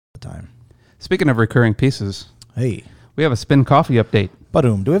time. Speaking of recurring pieces, Hey. we have a Spinn Coffee update.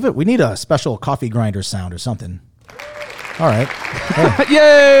 Ba-doom. We need a special coffee grinder sound or something. All right. Hey.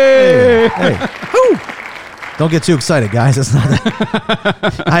 Yay! Hey. Woo! Don't get too excited, guys. It's not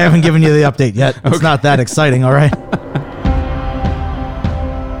that. I haven't given you the update yet. It's not that exciting, all right?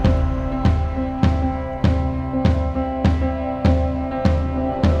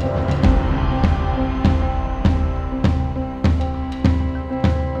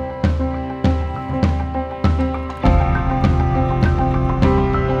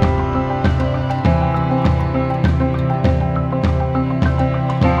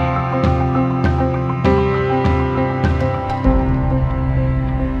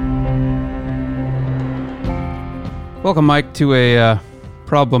 Welcome, Mike, to a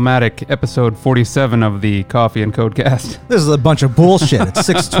problematic episode 47 of the Coffee and Codecast. This is a bunch of bullshit. It's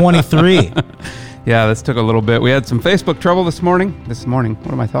 6:23. Yeah, this took a little bit. We had some Facebook trouble this morning.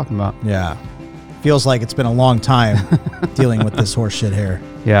 What am I talking about? Yeah. Feels like it's been a long time dealing with this horse shit here.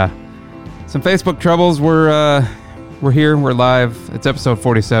 Yeah. Some Facebook troubles. We're here. We're live. It's episode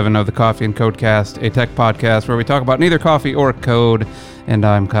 47 of the Coffee and Codecast, a tech podcast where we talk about neither coffee or code. And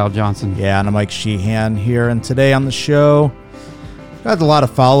I'm Kyle Johnson. Yeah, and I'm Mike Sheehan here. And today on the show, got a lot of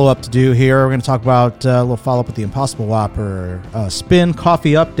follow-up to do here. We're going to talk about a little follow-up with the Impossible Whopper, Spinn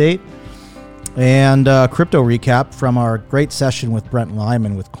Coffee update, and crypto recap from our great session with Brent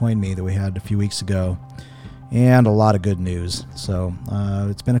Lyman with CoinMe that we had a few weeks ago. And a lot of good news. So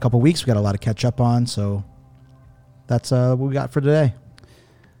it's been a couple weeks. We got a lot to catch up on. So that's what we got for today.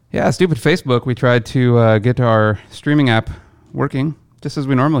 Yeah, stupid Facebook. We tried to get our streaming app working, just as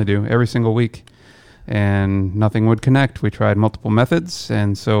we normally do every single week, and nothing would connect. We tried multiple methods,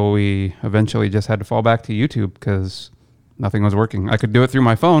 and so we eventually just had to fall back to YouTube because nothing was working. I could do it through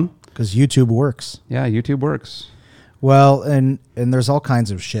my phone. Because YouTube works. Yeah, YouTube works. Well, and there's all kinds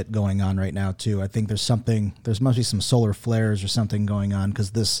of shit going on right now, too. I think there must be some solar flares or something going on,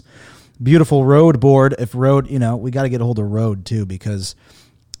 because this beautiful Rode board, we got to get a hold of Rode, too, because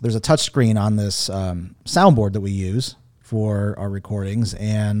there's a touch screen on this soundboard that we use for our recordings,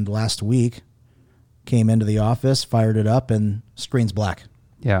 and last week came into the office, fired it up, and screen's black.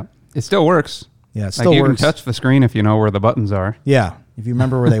 Yeah, it still works. Yeah, it still works. You can touch the screen if you know where the buttons are. Yeah, if you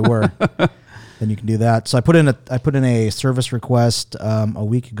remember where they were, then you can do that. So I put in a service request a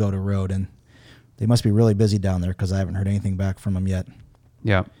week ago to Rode, and they must be really busy down there because I haven't heard anything back from them yet.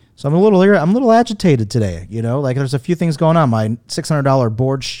 Yeah. So I'm a little agitated today. Like there's a few things going on. My $600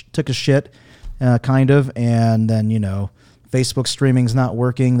 board took a shit, kind of, and then Facebook streaming's not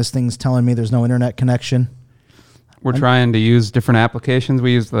working. This thing's telling me there's no internet connection. We're trying to use different applications.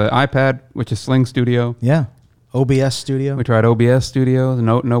 We use the iPad, which is Sling Studio. Yeah. OBS Studio. We tried OBS Studio,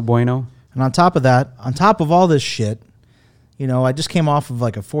 no bueno. And on top of all this shit, I just came off of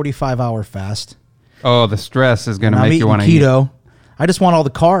like a 45-hour fast. Oh, the stress is going to make you want to eat. Keto. I just want all the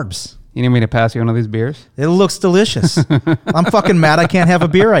carbs. You need me to pass you one of these beers? It looks delicious. I'm fucking mad I can't have a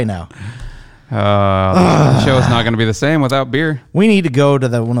beer right now. The show's not going to be the same without beer. We need to go to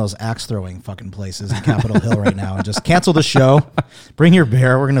one of those axe throwing fucking places in Capitol Hill right now and just cancel the show. Bring your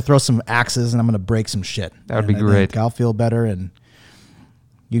beer. We're going to throw some axes and I'm going to break some shit. That would be great. I'll feel better, and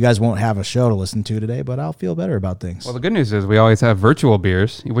you guys won't have a show to listen to today, but I'll feel better about things. Well, the good news is we always have virtual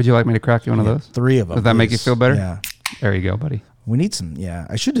beers. Would you like me to crack you one of those? 3 of them. Does that make you feel better? Yeah. There you go, buddy. We need some, yeah.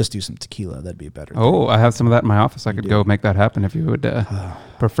 I should just do some tequila. That'd be better. Oh, I have some of that in my office. I could go make that happen if you would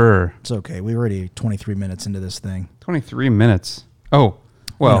prefer. It's okay. We're already 23 minutes into this thing. 23 minutes. Oh,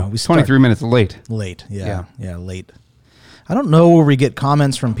 well, 23 minutes late. Late, yeah, late. I don't know where we get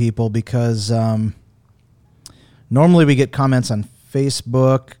comments from people because normally we get comments on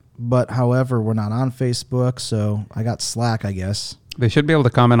Facebook, but however, we're not on Facebook, so I got Slack, I guess. They should be able to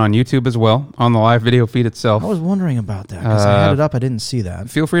comment on YouTube as well, on the live video feed itself. I was wondering about that because I had it up. I didn't see that.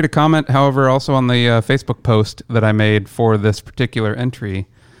 Feel free to comment, however, also on the Facebook post that I made for this particular entry.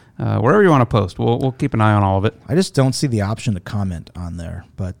 Wherever you want to post, we'll keep an eye on all of it. I just don't see the option to comment on there,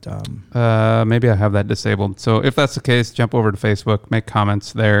 but maybe I have that disabled. So if that's the case, jump over to Facebook, make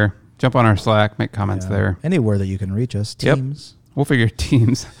comments there. Jump on our Slack, make comments there. Anywhere that you can reach us. Teams. Yep. We'll figure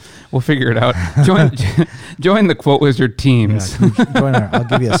Teams. We'll figure it out. Join the Quote Wizard Teams. Yeah, I'll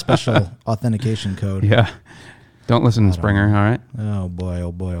give you a special authentication code. Yeah. Don't listen to Springer, all right? Oh, boy,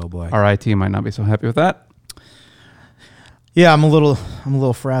 oh, boy, oh, boy. Our IT might not be so happy with that. Yeah, I'm a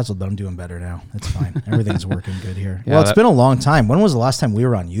little frazzled, but I'm doing better now. It's fine. Everything's working good here. Yeah, well, it's been a long time. When was the last time we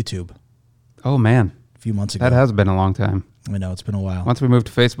were on YouTube? Oh, man. A few months ago. That has been a long time. I know, it's been a while. Once we moved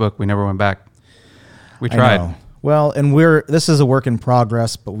to Facebook, we never went back. We tried. Well, and this is a work in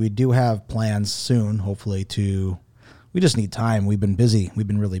progress, but we do have plans soon, hopefully, to We just need time. We've been busy. We've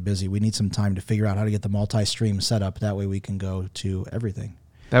been really busy. We need some time to figure out how to get the multi-stream set up. That way we can go to everything.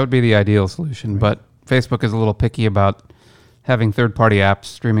 That would be the ideal solution, but Facebook is a little picky about having third-party apps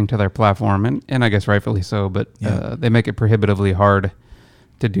streaming to their platform, and I guess rightfully so, but they make it prohibitively hard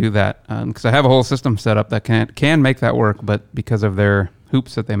to do that. Because I have a whole system set up that can make that work, but because of their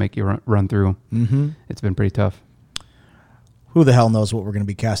hoops that they make you run through, it's been pretty tough. Who the hell knows what we're going to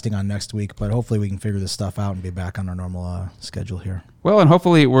be casting on next week, but hopefully we can figure this stuff out and be back on our normal schedule here. Well, and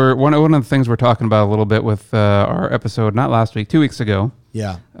hopefully one of the things we're talking about a little bit with our episode, not last week, 2 weeks ago.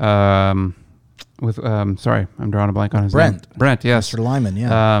 Yeah. With sorry, I'm drawing a blank on his name. Brent, yes. Mr. Lyman,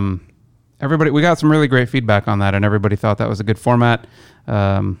 yeah. Everybody, we got some really great feedback on that, and everybody thought that was a good format.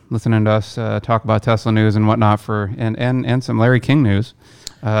 Listening to us talk about Tesla news and whatnot and some Larry King news.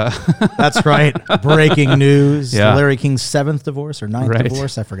 That's right. Breaking news. Yeah. Larry King's 7th divorce or 9th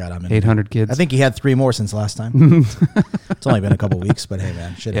divorce. I forgot how many. 800 kids. I think he had 3 more since last time. It's only been a couple weeks, but hey,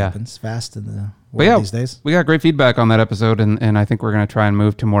 man, shit happens fast in the world these days. We got great feedback on that episode, and I think we're going to try and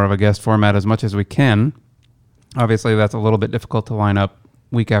move to more of a guest format as much as we can. Obviously, that's a little bit difficult to line up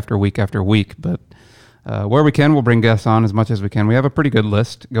week after week after week, but where we can, we'll bring guests on as much as we can. We have a pretty good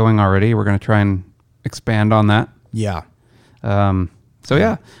list going already. We're going to try and expand on that. Yeah. So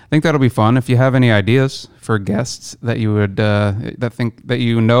I think that'll be fun. If you have any ideas for guests that you would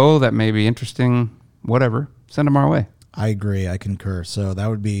that may be interesting, whatever, send them our way. I agree. I concur. So that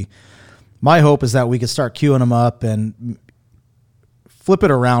would be my hope, is that we could start queuing them up and flip it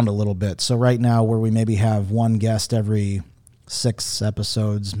around a little bit. So right now, where we maybe have one guest every 6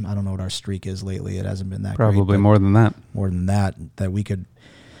 episodes, I don't know what our streak is lately. It hasn't been that Probably great, more than that. More than that we could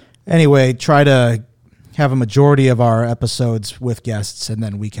anyway try to have a majority of our episodes with guests, and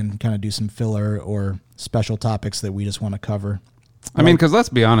then we can kind of do some filler or special topics that we just want to cover. I mean, because let's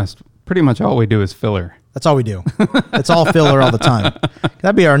be honest, pretty much all we do is filler. That's all we do. It's all filler all the time.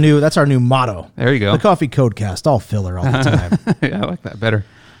 That's our new motto. There you go. The Coffee Codecast, all filler all the time. Yeah, I like that better.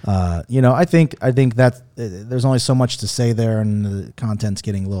 I think that there's only so much to say there, and the content's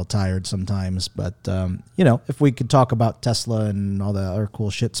getting a little tired sometimes. But if we could talk about Tesla and all the other cool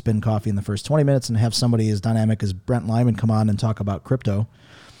shit, Spinn Coffee in the first 20 minutes, and have somebody as dynamic as Brent Lyman come on and talk about crypto,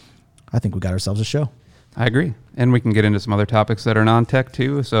 I think we got ourselves a show. I agree, and we can get into some other topics that are non-tech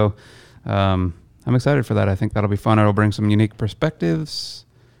too. So I'm excited for that. I think that'll be fun. It'll bring some unique perspectives.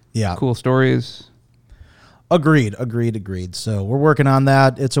 Yeah, cool stories. Agreed. So we're working on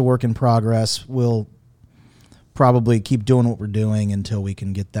that. It's a work in progress. We'll probably keep doing what we're doing until we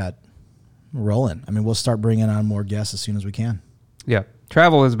can get that rolling. I mean, we'll start bringing on more guests as soon as we can. Yeah.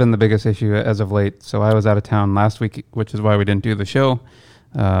 Travel has been the biggest issue as of late. So I was out of town last week, which is why we didn't do the show.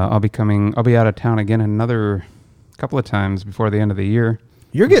 I'll be out of town again another couple of times before the end of the year.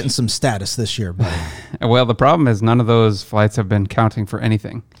 You're getting some status this year, buddy. Well, the problem is none of those flights have been counting for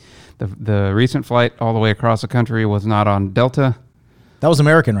anything. The recent flight all the way across the country was not on Delta. That was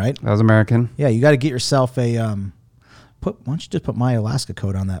American, right? That was American. Yeah, you got to get yourself a why don't you just put my Alaska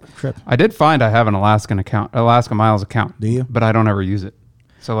code on that trip? I did find I have an Alaska Miles account. Do you? But I don't ever use it.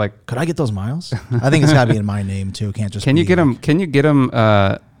 So could I get those miles? I think it's got to be in my name too. Can't just. Can you get them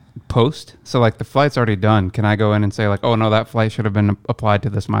post? So the flight's already done. Can I go in and say oh no, that flight should have been applied to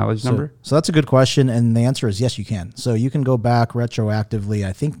this mileage number? So that's a good question, and the answer is yes, you can. So you can go back retroactively.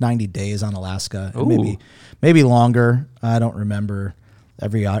 I think 90 days on Alaska, maybe longer. I don't remember.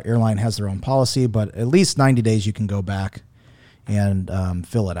 Every airline has their own policy, but at least 90 days you can go back and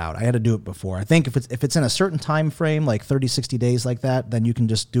fill it out. I had to do it before. I think if it's in a certain time frame, like 30, 60 days like that, then you can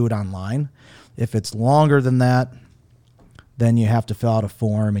just do it online. If it's longer than that, then you have to fill out a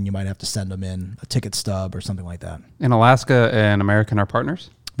form, and you might have to send them in a ticket stub or something like that. And Alaska and American are partners?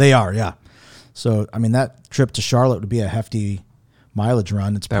 They are, yeah. So, I mean, that trip to Charlotte would be a hefty mileage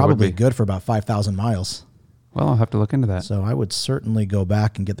run. It's probably good for about 5,000 miles. Well, I'll have to look into that. So I would certainly go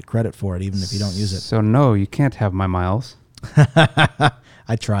back and get the credit for it, even if you don't use it. So no, you can't have my miles.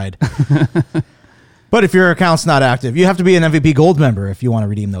 I tried. But if your account's not active, you have to be an MVP Gold member if you want to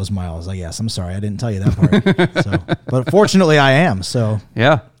redeem those miles. I guess. I'm sorry, I didn't tell you that part. But fortunately, I am. So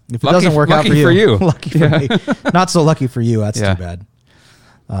yeah, if it doesn't work out for you, lucky for me. Not so lucky for you. That's too bad.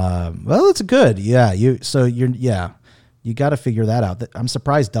 Well, it's good. Yeah, you got to figure that out. I'm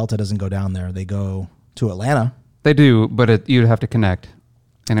surprised Delta doesn't go down there. They go to Atlanta. They do, but you'd have to connect,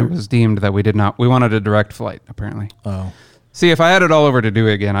 and it was deemed that we did not. We wanted a direct flight, apparently. Oh, see, if I had it all over to do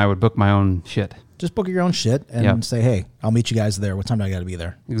it again, I would book my own shit. Just book your own shit and say, hey, I'll meet you guys there. What time do I got to be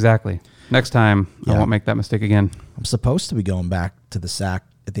there? Exactly. Next time, I won't make that mistake again. I'm supposed to be going back to the SAC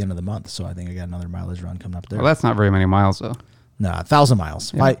at the end of the month, so I think I got another mileage run coming up there. Well, that's not very many miles, though. No, 1,000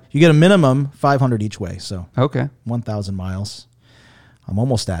 miles. Yeah. You get a minimum 500 each way, so Okay. 1,000 miles. I'm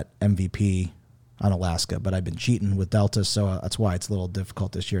almost at MVP on Alaska, but I've been cheating with Delta, so that's why it's a little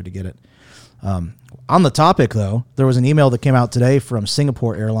difficult this year to get it. On the topic, though, there was an email that came out today from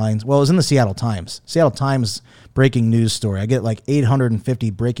Singapore Airlines. Well, it was in the Seattle Times. Seattle Times breaking news story. I get like 850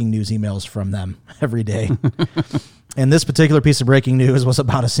 breaking news emails from them every day. And this particular piece of breaking news was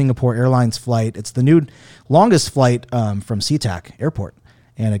about a Singapore Airlines flight. It's the new longest flight from SeaTac Airport.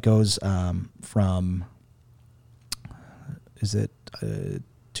 And it goes from, is it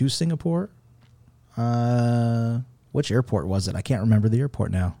to Singapore? Which airport was it? I can't remember the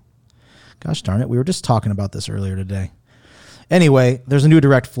airport now. Gosh darn it. We were just talking about this earlier today. Anyway, there's a new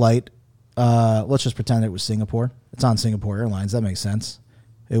direct flight. Let's just pretend it was Singapore. It's on Singapore Airlines. That makes sense.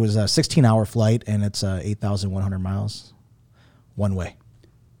 It was a 16-hour flight, and it's 8,100 miles one way.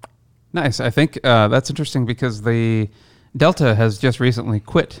 Nice. I think that's interesting because the Delta has just recently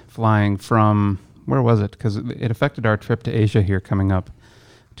quit flying from, where was it? Because it affected our trip to Asia here coming up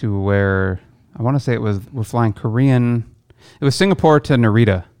to where, I want to say we're flying Korean. It was Singapore to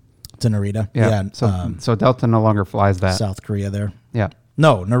Narita. To Narita. Yeah. So Delta no longer flies that. South Korea there. Yeah.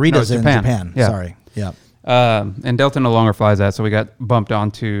 No, Narita's in Japan. Yeah. Sorry. Yeah. And Delta no longer flies that, so we got bumped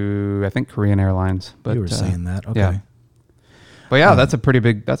onto, I think, Korean Airlines. But you were saying that. Okay. Yeah. But yeah, that's a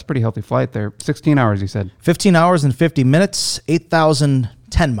pretty healthy flight there. 16 hours, you said. 15 hours and 50 minutes,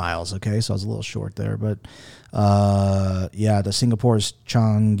 8,010 miles. Okay, so I was a little short there. But the Singapore's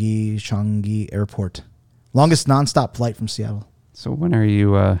Changi Airport. Longest nonstop flight from Seattle. So when are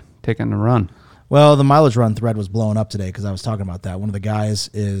you taking the run? Well, the mileage run thread was blowing up today because I was talking about that. One of the guys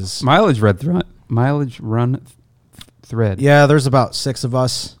is... Mileage run thread. Yeah, there's about 6 of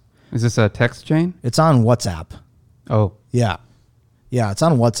us. Is this a text chain? It's on WhatsApp. Oh. Yeah. Yeah, it's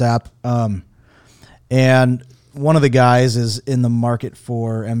on WhatsApp. And one of the guys is in the market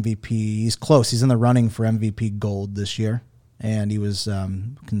for MVP. He's close. He's in the running for MVP Gold this year. And he was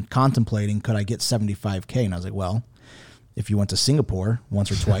contemplating, could I get $75K? And I was like, well, if you went to Singapore once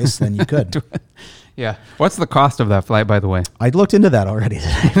or twice, then you could. Yeah. What's the cost of that flight, by the way? I looked into that already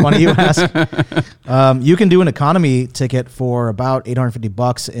today. Funny you ask. You can do an economy ticket for about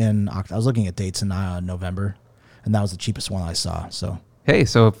 $850 in October. I was looking at dates in November, and that was the cheapest one I saw. So hey,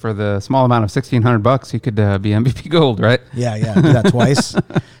 so for the small amount of $1,600, you could be MVP Gold, right? Yeah, do that twice.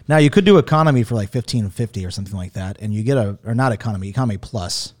 Now you could do economy for like $1,550 or something like that, and you get not economy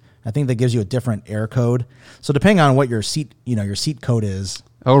plus. I think that gives you a different air code. So depending on what your seat code is.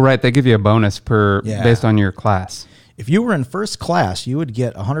 Oh, right. They give you a bonus based on your class. If you were in first class, you would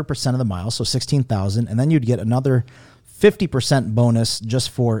get 100% of the miles, so 16,000, and then you'd get another 50% bonus just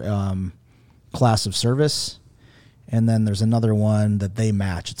for class of service. And then there's another one that they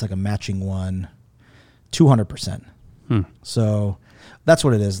match. It's like a matching one, 200%. So that's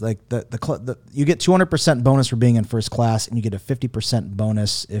what it is. Like you get 200% bonus for being in first class, and you get a 50%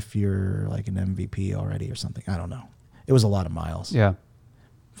 bonus if you're like an MVP already or something. I don't know. It was a lot of miles. Yeah.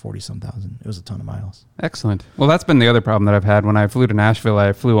 40-some thousand. It was a ton of miles. Excellent. Well, that's been the other problem that I've had. When I flew to Nashville,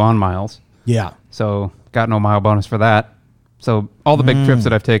 I flew on miles. Yeah. So got no mile bonus for that. So all the big trips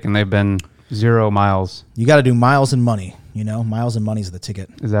that I've taken, they've been 0 miles. You got to do miles and money. Miles and money's the ticket.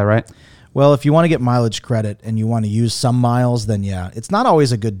 Is that right? Well, if you want to get mileage credit and you want to use some miles, then yeah, it's not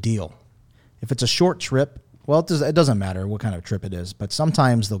always a good deal. If it's a short trip, well, it doesn't matter what kind of trip it is, but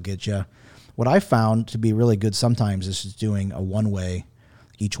sometimes they'll get you. What I found to be really good sometimes is just doing a one-way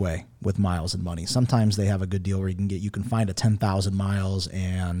each way with miles and money. Sometimes they have a good deal where you can find a 10,000 miles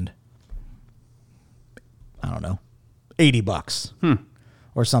and I don't know, $80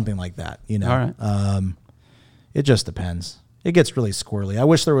 or something like that. All right. It just depends. It gets really squirrely. I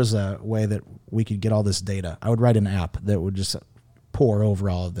wish there was a way that we could get all this data. I would write an app that would just pour over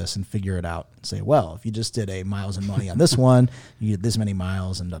all of this and figure it out and say, well, if you just did a miles and money on this one, you get this many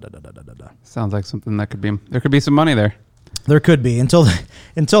miles and da-da-da-da-da-da. Sounds like something that there could be some money there. There could be until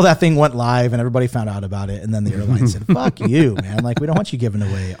that thing went live and everybody found out about it. And then the airline said, fuck you, man. Like, we don't want you giving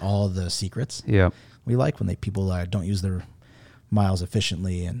away all the secrets. Yeah. We like when people don't use their miles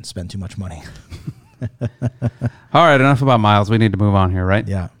efficiently and spend too much money. All right, enough about miles. We need to move on here, right?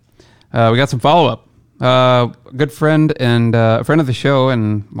 Yeah. We got some follow-up. Good friend and a friend of the show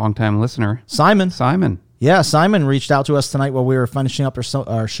and longtime listener. Simon. Yeah, Simon reached out to us tonight while we were finishing up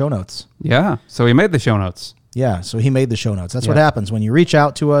our show notes. Yeah, so he made the show notes. Yeah, so he made the show notes. That's what happens. When you reach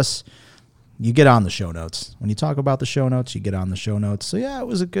out to us, you get on the show notes. When you talk about the show notes, you get on the show notes. So yeah, it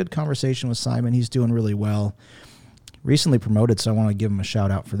was a good conversation with Simon. He's doing really well. Recently promoted, so I want to give him a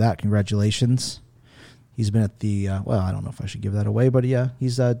shout out for that. Congratulations. He's been at the, I don't know if I should give that away, but yeah,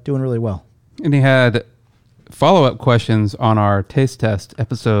 he's doing really well. And he had follow-up questions on our taste test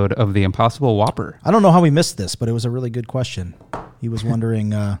episode of the Impossible Whopper. I don't know how we missed this, but it was a really good question. He was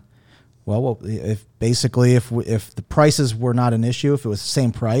wondering, if the prices were not an issue, if it was the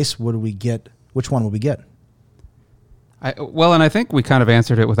same price, which one would we get? And I think we kind of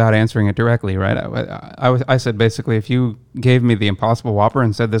answered it without answering it directly, right? I said basically, if you gave me the Impossible Whopper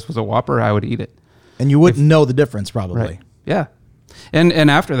and said this was a Whopper, I would eat it. And you wouldn't know the difference, probably. Right. Yeah.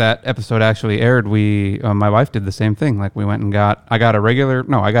 And after that episode actually aired, my wife did the same thing. Like we went and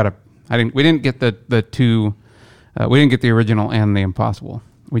we didn't get the two, we didn't get the original and the Impossible.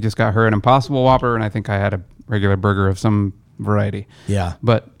 We just got her an Impossible Whopper, and I think I had a regular burger of some variety. Yeah.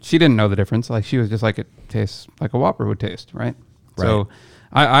 But she didn't know the difference. Like she was just like, it tastes like a Whopper would taste, right? So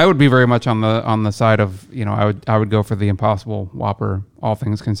I would be very much on the side of, I would go for the Impossible Whopper, all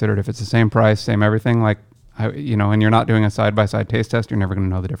things considered. If it's the same price, same everything, and you're not doing a side-by-side taste test, you're never going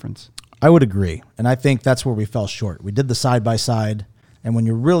to know the difference. I would agree. And I think that's where we fell short. We did the side-by-side, and when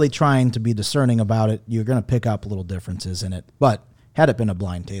you're really trying to be discerning about it, you're going to pick up little differences in it. But had it been a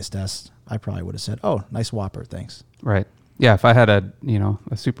blind taste test, I probably would have said, oh, nice Whopper, thanks. Right. Yeah, if I had a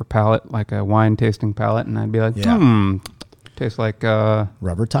super palate, like a wine tasting palate, and I'd be like, tastes like...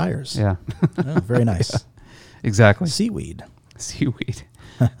 rubber tires. Yeah. Oh, very nice. Yeah, exactly. Seaweed.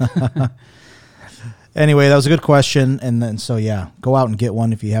 Anyway, that was a good question. And then, go out and get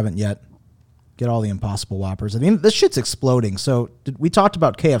one if you haven't yet. Get all the Impossible Whoppers. I mean, this shit's exploding. So we talked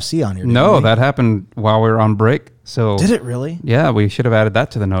about KFC on here. No, that happened while we were on break. So did it really? Yeah, we should have added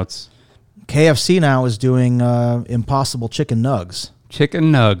that to the notes. KFC now is doing Impossible Chicken Nugs.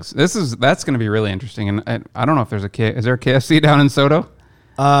 Chicken Nugs. That's going to be really interesting. And I don't know if is there a KFC down in Soto?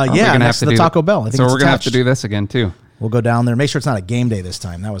 Next to the Taco Bell. So we're going to have to do this again too. We'll go down there. Make sure it's not a game day this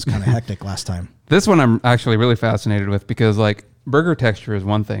time. That was kind of hectic last time. This one I'm actually really fascinated with because burger texture is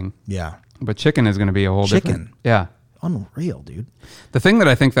one thing. Yeah. But chicken is going to be a whole different. Yeah. Unreal, dude. The thing that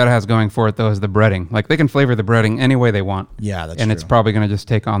I think that has going for it, though, is the breading. Like, they can flavor the breading any way they want. Yeah, that's true. And it's probably going to just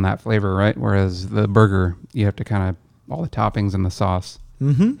take on that flavor, right? Whereas the burger, you have to kind of, all the toppings and the sauce.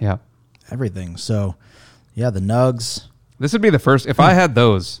 Mm-hmm. Yeah. Everything. So, yeah, the nugs. This would be the first, if I had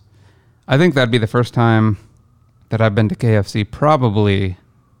those, I think that'd be the first time that I've been to KFC probably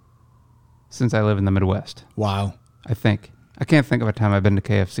since I live in the Midwest. Wow. I think. I can't think of a time I've been to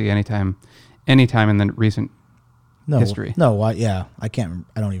KFC anytime in the recent history. No, I don't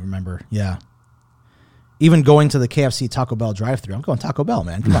even remember. Yeah. Even going to the KFC Taco Bell drive-thru. I'm going Taco Bell,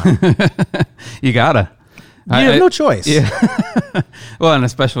 man. Come on. You gotta. You have no choice. Yeah. Well, and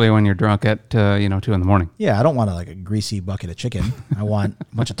especially when you're drunk at 2 a.m. Yeah, I don't want a greasy bucket of chicken. I want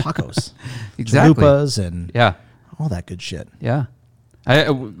a bunch of tacos. Exactly. Chalupas and all that good shit. Yeah.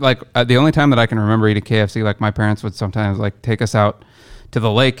 The only time that I can remember eating KFC, my parents would sometimes take us out to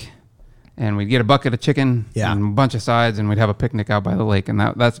the lake and we'd get a bucket of chicken and a bunch of sides and we'd have a picnic out by the lake. And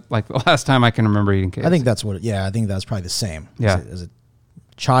that's the last time I can remember eating KFC. I think that's I think that's probably the same. Yeah. As a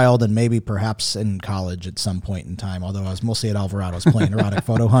child and maybe perhaps in college at some point in time, although I was mostly at Alvarado's playing erotic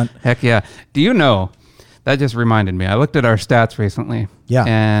photo hunt. Heck yeah. Do you know, that just reminded me, I looked at our stats recently. Yeah.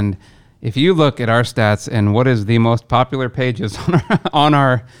 And if you look at our stats and what is the most popular pages on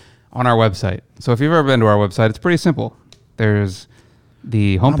our website. So if you've ever been to our website, it's pretty simple. There's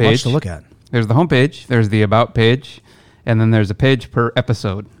the homepage. Not much to look at. There's the homepage, there's the about page, and then there's a page per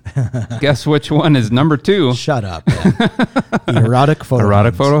episode. Guess which one is number 2? Shut up. The erotic photo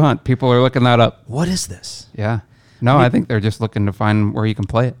Erotic photo hunt. People are looking that up. What is this? Yeah. No, I think they're just looking to find where you can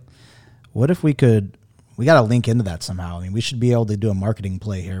play it. What if we got to link into that somehow. I mean, we should be able to do a marketing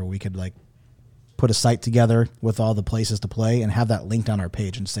play here where we could put a site together with all the places to play and have that linked on our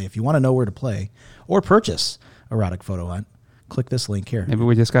page and say, if you want to know where to play or purchase erotic photo hunt, click this link here. Maybe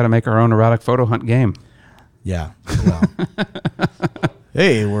we just got to make our own erotic photo hunt game. Yeah. Well,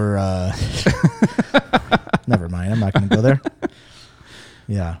 hey, we're, never mind. I'm not going to go there.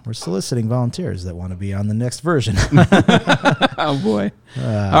 Yeah. We're soliciting volunteers that want to be on the next version. Oh boy. All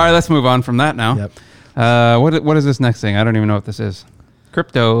right. Let's move on from that now. Yep. What is this next thing? I don't even know what this is.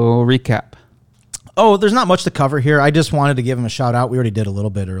 Crypto recap. Oh, there's not much to cover here. I just wanted to give him a shout out. We already did a little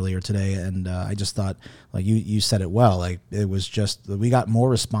bit earlier today, and I just thought, you said it well. It was just, we got more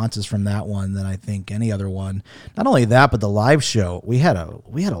responses from that one than I think any other one. Not only that, but the live show, we had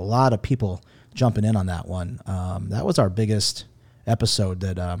a lot of people jumping in on that one. That was our biggest episode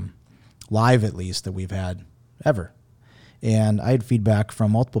that live, at least, that we've had ever. And I had feedback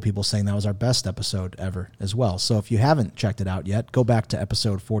from multiple people saying that was our best episode ever as well. So if you haven't checked it out yet, go back to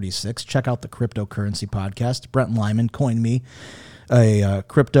episode 46. Check out the Cryptocurrency Podcast. Brent Lyman coined me a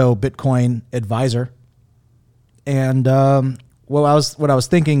crypto Bitcoin advisor. And what I was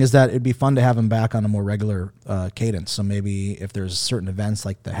thinking is that it'd be fun to have him back on a more regular cadence. So maybe if there's certain events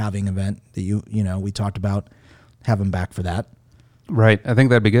like the halving event that we talked about, have him back for that. Right. I think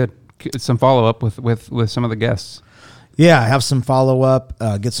that'd be good. Some follow up with some of the guests. Yeah, have some follow up,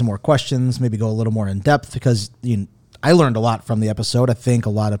 get some more questions, maybe go a little more in depth because I learned a lot from the episode. I think a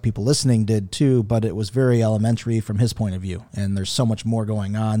lot of people listening did too, but it was very elementary from his point of view. And there's so much more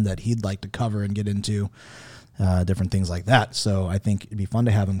going on that he'd like to cover and get into. Different things like that. So I think it'd be fun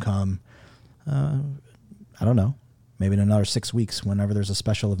to have him come, I don't know, maybe in another 6 weeks whenever there's a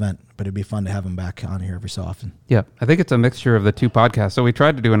special event. But it'd be fun to have him back on here every so often. Yeah, I think it's a mixture of the two podcasts. So we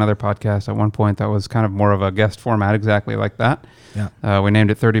tried to do another podcast at one point that was kind of more of a guest format exactly like that. Yeah. We named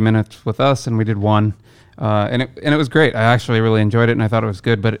it 30 Minutes with Us, and we did one. And it was great. I actually really enjoyed it, and I thought it was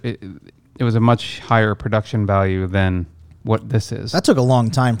good. But it was a much higher production value than what this is. That took a long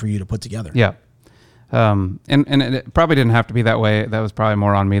time for you to put together. Yeah. And it probably didn't have to be that way. That was probably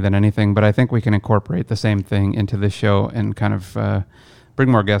more on me than anything, but I think we can incorporate the same thing into this show and kind of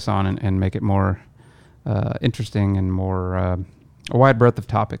bring more guests on and make it more interesting and more a wide breadth of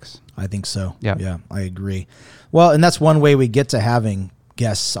topics. I think so. Yeah, I agree. Well, and that's one way we get to having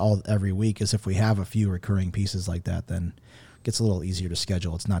guests every week is if we have a few recurring pieces like that, then it gets a little easier to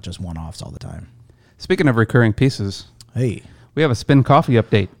schedule. It's not just one-offs all the time. Speaking of recurring pieces, hey, we have a Spinn Coffee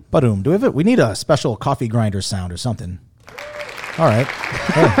update. Ba-doom. We need a special coffee grinder sound or something. All right.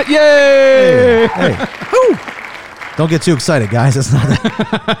 Hey. Yay! Hey. Woo! Don't get too excited, guys. It's not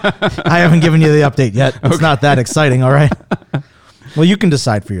that. I haven't given you the update yet. It's not that exciting, all right? Well, you can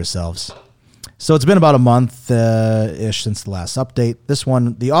decide for yourselves. So it's been about a month-ish since the last update. This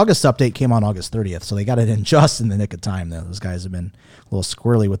one, the August update came on August 30th, so they got it in just in the nick of time. Those guys have been a little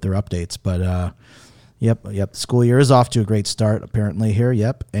squirrely with their updates, but... Yep. The school year is off to a great start, apparently, here.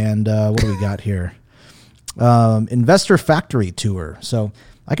 Yep. And what do we got here? Investor Factory Tour. So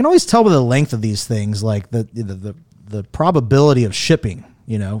I can always tell by the length of these things, like the probability of shipping,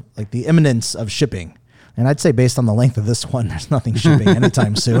 like the imminence of shipping. And I'd say based on the length of this one, there's nothing shipping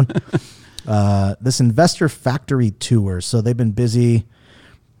anytime soon. This Investor Factory Tour. So they've been busy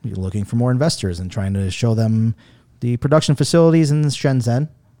looking for more investors and trying to show them the production facilities in Shenzhen.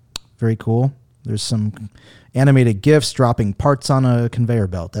 Very cool. There's some animated GIFs dropping parts on a conveyor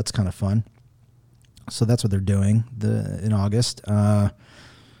belt. That's kind of fun. So that's what they're doing in August.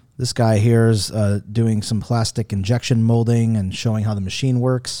 This guy here is doing some plastic injection molding and showing how the machine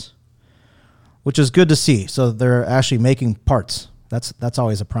works, which is good to see. So they're actually making parts. That's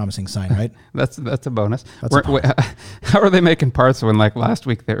always a promising sign, right? That's a bonus. How are they making parts when, like, last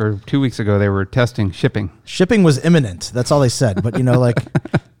week or 2 weeks ago they were testing shipping? Shipping was imminent. That's all they said. But like.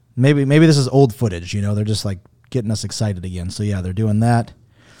 Maybe this is old footage, they're just like getting us excited again. So yeah, they're doing that.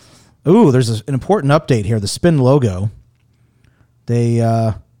 Ooh, there's an important update here. The Spinn logo. They,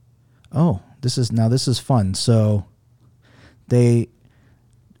 this is fun. So they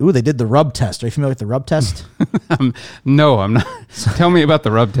did the rub test. Are you familiar with the rub test? No, I'm not. Tell me about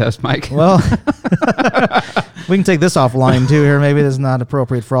the rub test, Mike. Well, we can take this offline too here. Maybe this is not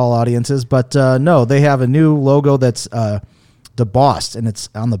appropriate for all audiences, but no, they have a new logo that's, debossed, and it's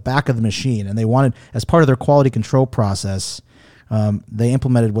on the back of the machine, and they wanted, as part of their quality control process, they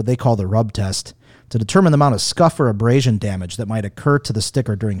implemented what they call the rub test to determine the amount of scuff or abrasion damage that might occur to the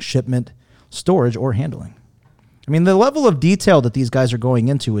sticker during shipment, storage, or handling. I mean, the level of detail that these guys are going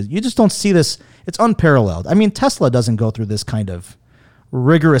into is, you just don't see this. It's unparalleled. I mean, Tesla doesn't go through this kind of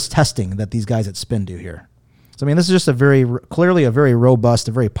rigorous testing that these guys at Spinn do here. So, I mean, this is just clearly a very robust,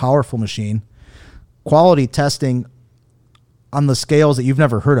 a very powerful machine. Quality testing on the scales that you've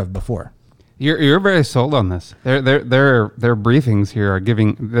never heard of before. You're very sold on this. Their briefings here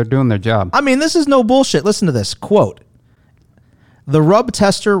they're doing their job. I mean, this is no bullshit. Listen to this quote. The rub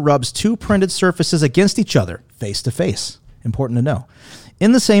tester rubs two printed surfaces against each other, face to face. Important to know.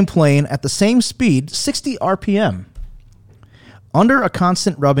 In the same plane, at the same speed, 60 RPM. Under a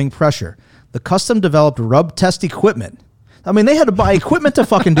constant rubbing pressure. The custom developed rub test equipment. I mean, they had to buy equipment to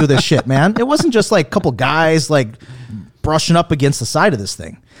fucking do this shit, man. It wasn't just like a couple guys brushing up against the side of this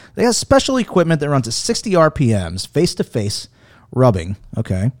thing. They have special equipment that runs at 60 RPMs, face-to-face rubbing,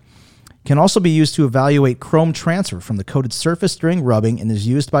 okay? Can also be used to evaluate chrome transfer from the coated surface during rubbing and is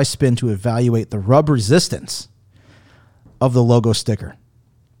used by Spinn to evaluate the rub resistance of the logo sticker.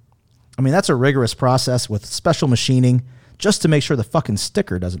 I mean, that's a rigorous process with special machining just to make sure the fucking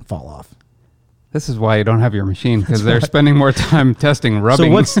sticker doesn't fall off. This is why you don't have your machine, because they're spending more time testing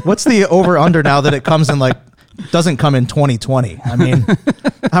rubbing. So what's the over-under now that it comes in doesn't come in 2020? I mean,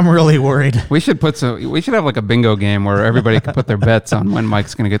 I'm really worried. We should have like a bingo game where everybody can put their bets on when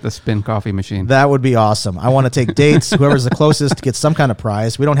Mike's going to get the Spinn Coffee machine. That would be awesome. I want to take dates. Whoever's the closest gets some kind of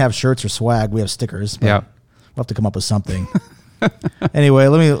prize. We don't have shirts or swag. We have stickers. Yeah. We'll have to come up with something. Anyway,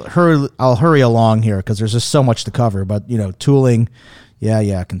 I'll hurry along here because there's just so much to cover. But, tooling.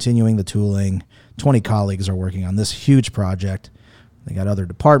 Yeah. Continuing the tooling. 20 colleagues are working on this huge project. They got other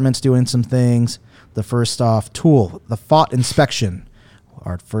departments doing some things. The first off tool, the FOT inspection.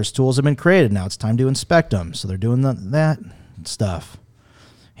 Our first tools have been created. Now it's time to inspect them. So they're doing that stuff.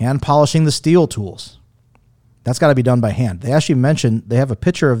 Hand polishing the steel tools. That's got to be done by hand. They actually mentioned, they have a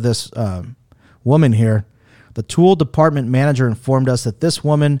picture of this woman here. The tool department manager informed us that this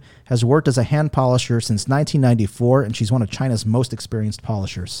woman has worked as a hand polisher since 1994, and she's one of China's most experienced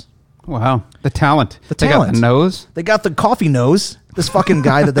polishers. Wow. The talent. They got the nose. They got the coffee nose. This fucking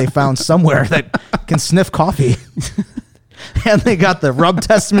guy that they found somewhere that can sniff coffee. And they got the rub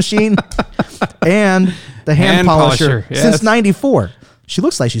test machine and the hand polisher yes. since 94. She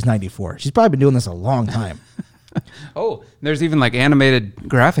looks like she's 94. She's probably been doing this a long time. Oh, there's even like animated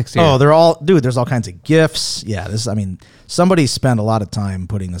graphics here. Oh, there's all kinds of GIFs. Yeah, somebody spent a lot of time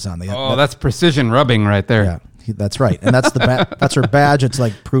putting this on. That's precision rubbing right there. Yeah. That's right, and that's that's her badge. It's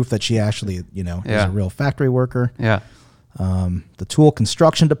like proof that she actually, is a real factory worker. Yeah. The tool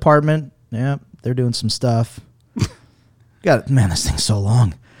construction department, they're doing some stuff. This thing's so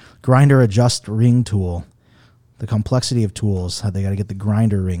long. Grinder adjust ring tool. The complexity of tools. How they got to get the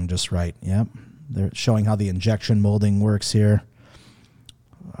grinder ring just right. Yep. They're showing how the injection molding works here.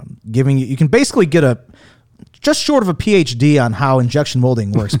 You can basically get just short of a PhD on how injection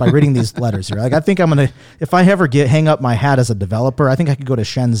molding works by reading these letters here. Like, I think if I ever hang up my hat as a developer, I think I could go to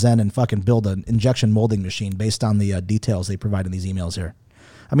Shenzhen and fucking build an injection molding machine based on the details they provide in these emails here.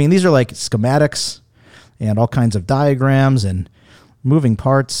 I mean, these are like schematics and all kinds of diagrams and moving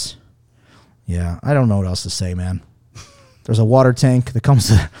parts. Yeah, I don't know what else to say, man. There's a water tank that comes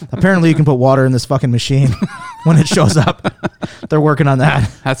to, apparently you can put water in this fucking machine when it shows up. They're working on that.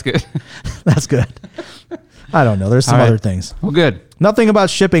 That's good. That's good. I don't know. There's some other things. Well, good. Nothing about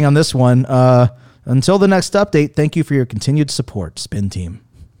shipping on this one. Until the next update, thank you for your continued support, Spinn team.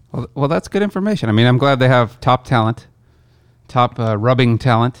 Well, that's good information. I mean, I'm glad they have top talent, top rubbing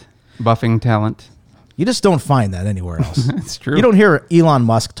talent, buffing talent. You just don't find that anywhere else. It's true. You don't hear Elon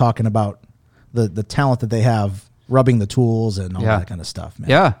Musk talking about the talent that they have rubbing the tools and all that kind of stuff, man.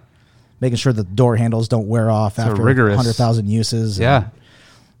 Yeah. Making sure the door handles don't wear off after 100,000 uses. Yeah.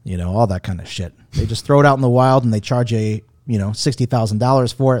 And, all that kind of shit. They just throw it out in the wild and they charge you,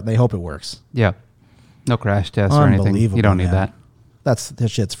 $60,000 for it. And they hope it works. Yeah. No crash tests or anything. You don't need that. That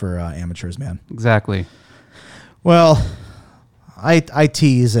shit's for amateurs, man. Exactly. Well, I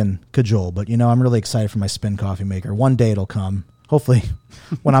tease and cajole, but I'm really excited for my Spinn coffee maker. One day it'll come. Hopefully,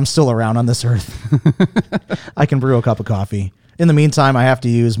 when I'm still around on this earth, I can brew a cup of coffee. In the meantime, I have to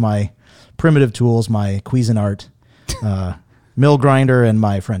use my primitive tools, my Cuisinart mill grinder, and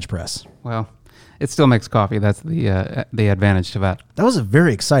my French press. Well, it still makes coffee. That's the advantage to that. That was a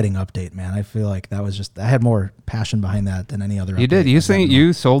very exciting update, man. I feel like that was just, I had more passion behind that than any other. You did. You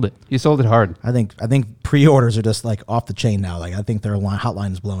sold it. You sold it hard. I think pre-orders are just like off the chain now. Like, I think their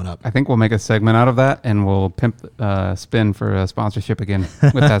hotline is blowing up. I think we'll make a segment out of that, and we'll pimp Spinn for a sponsorship again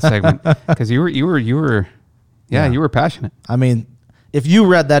with that segment, because you were passionate. I mean, if you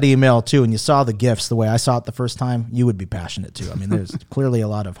read that email too and you saw the gifts the way I saw it the first time, you would be passionate too. I mean, there's clearly a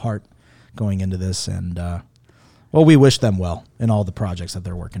lot of heart going into this, and we wish them well in all the projects that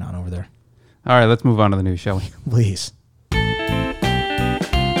they're working on over there. All right, let's move on to the news, shall we? Please.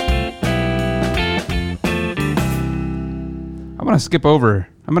 I'm going to skip over.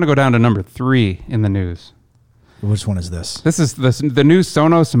 I'm going to go down to number 3 in the news. Which one is this? This is the new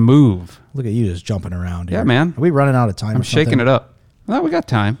Sonos Move. Look at you just jumping around here. Yeah, man. Are we running out of time? I'm shaking it up. Well, we got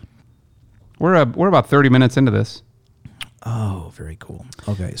time. We're about 30 minutes into this. Oh, very cool.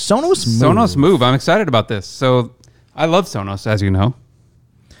 Okay. Sonos Move. I'm excited about this. So I love Sonos, as you know.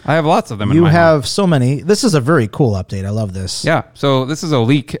 I have lots of them in my home. You have so many. This is a very cool update. I love this. Yeah. So this is a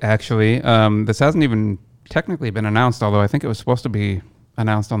leak, actually. This hasn't even technically been announced, although I think it was supposed to be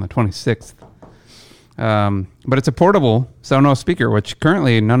announced on the 26th. But it's a portable Sonos speaker, which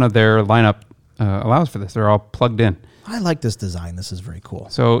currently none of their lineup allows for this. They're all plugged in. I like this design. This is very cool.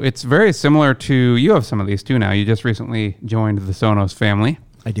 So it's very similar to, you have some of these too now. You just recently joined the Sonos family.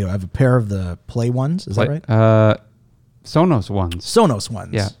 I do. I have a pair of the Play ones. Is that right? Sonos ones. Sonos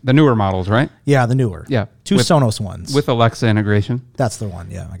ones. Yeah. The newer models, right? Yeah, the newer. Yeah. Two Sonos ones. With Alexa integration. That's the one.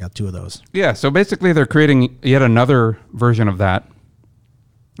 Yeah, I got 2 of those. Yeah, so basically they're creating yet another version of that.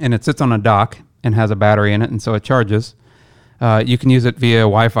 And it sits on a dock and has a battery in it, and so it charges. You can use it via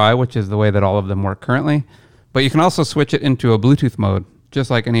Wi-Fi, which is the way that all of them work currently. But you can also switch it into a Bluetooth mode, just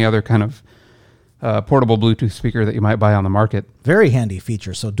like any other kind of portable Bluetooth speaker that you might buy on the market. Very handy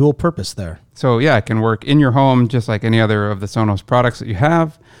feature. So dual purpose there. So yeah, it can work in your home just like any other of the Sonos products that you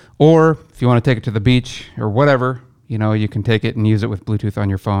have. Or if you want to take it to the beach or whatever, you can take it and use it with Bluetooth on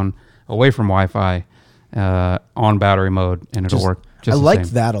your phone away from Wi-Fi on battery mode, and it'll work just the like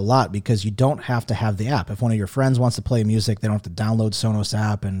same. that a lot because you don't have to have the app. If one of your friends wants to play music, they don't have to download Sonos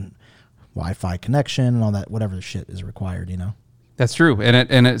app and Wi-Fi connection and all that, whatever shit is required, That's true.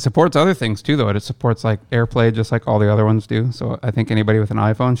 And it supports other things too, though. It supports like AirPlay just like all the other ones do. So I think anybody with an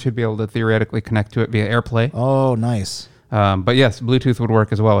iPhone should be able to theoretically connect to it via AirPlay. Oh, nice. But yes, Bluetooth would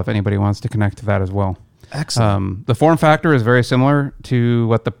work as well if anybody wants to connect to that as well. Excellent. The form factor is very similar to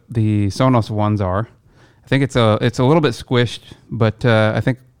what the Sonos ones are. I think it's a little bit squished, but I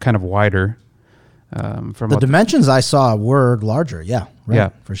think kind of wider. From the dimensions I saw were larger. Yeah, right, yeah,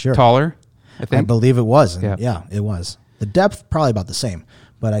 for sure. Taller, I think. I believe it was. And yeah, it was. The depth probably about the same,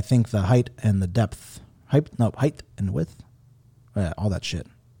 but I think the height and the depth, height and width, all that shit,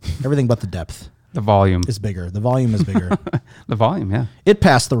 everything but the depth. The volume is bigger. The volume is bigger. The volume, yeah. It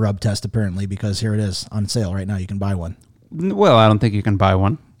passed the rub test apparently because here it is on sale right now. You can buy one. Well, I don't think you can buy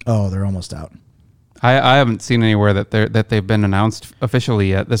one. Oh, they're almost out. I haven't seen anywhere that they've been announced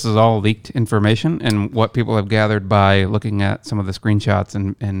officially yet. This is all leaked information and what people have gathered by looking at some of the screenshots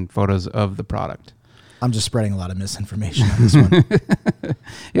and photos of the product. I'm just spreading a lot of misinformation on this one.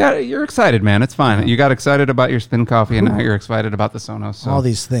 Yeah, you're excited, man. It's fine. Yeah. You got excited about your Spinn Coffee, and now you're excited about the Sonos. So. All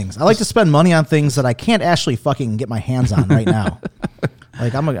these things. I like to spend money on things that I can't actually fucking get my hands on right now.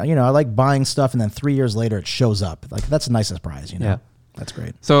 Like I like buying stuff, and then 3 years later it shows up. Like that's a nice surprise, Yeah. That's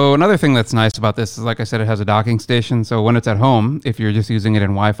great. So another thing that's nice about this is, like I said, it has a docking station. So when it's at home, if you're just using it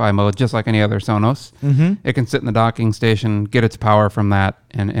in Wi-Fi mode, just like any other Sonos, it can sit in the docking station, get its power from that,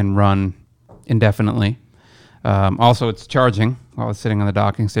 and run indefinitely. Also, it's charging while it's sitting on the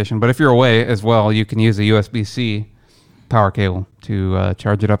docking station. But if you're away as well, you can use a USB-C power cable to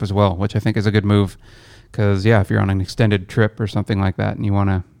charge it up as well, which I think is a good move. Because, if you're on an extended trip or something like that and you want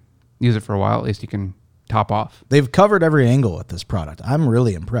to use it for a while, at least you can top off. They've covered every angle with this product. I'm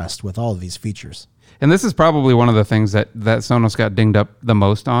really impressed with all of these features. And this is probably one of the things that Sonos got dinged up the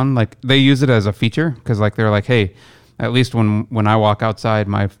most on. Like, they use it as a feature because, they're like, hey, at least when I walk outside,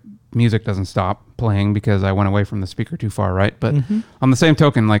 my music doesn't stop playing because I went away from the speaker too far, right? But on the same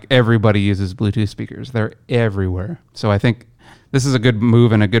token, everybody uses Bluetooth speakers. They're everywhere. So I think this is a good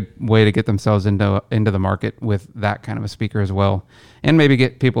move and a good way to get themselves into the market with that kind of a speaker as well. And maybe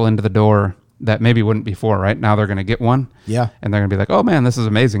get people into the door that maybe wouldn't before, right? Now they're going to get one. Yeah. And they're going to be like, oh man, this is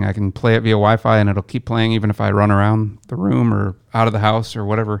amazing. I can play it via Wi-Fi and it'll keep playing even if I run around the room or out of the house or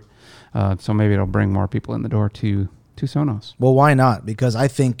whatever. So maybe it'll bring more people in the door to Sonos. Well, why not? Because I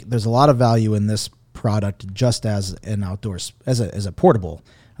think there's a lot of value in this product just as an outdoors, as a portable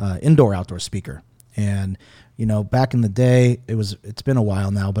indoor outdoor speaker. And back in the day, it's been a while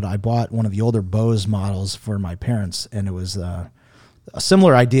now, but I bought one of the older Bose models for my parents, and it was a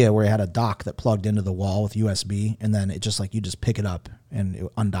similar idea where it had a dock that plugged into the wall with USB, and then it just you just pick it up and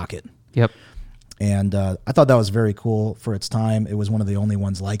undock it. Yep. And I thought that was very cool for its time. It was one of the only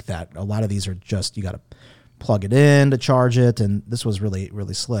ones like that. A lot of these are just you got to plug it in to charge it, and this was really,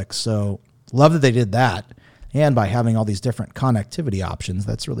 really slick. So love that they did that, and by having all these different connectivity options,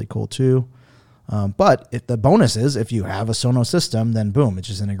 that's really cool too. But if the bonus is if you have a Sonos system, then boom, it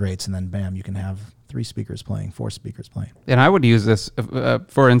just integrates, and then bam, you can have 3 speakers playing, 4 speakers playing. And I would use this,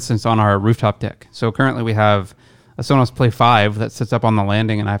 for instance, on our rooftop deck. So currently we have a Sonos Play 5 that sits up on the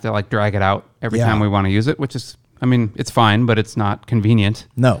landing, and I have to drag it out every time we want to use it, which is, it's fine, but it's not convenient.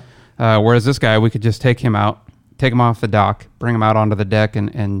 No. Whereas this guy, we could just take him out, take him off the dock, bring him out onto the deck,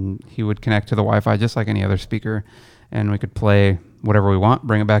 and he would connect to the Wi-Fi just like any other speaker, and we could play whatever we want,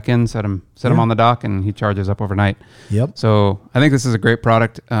 bring it back in, set him on the dock, and he charges up overnight. Yep. So I think this is a great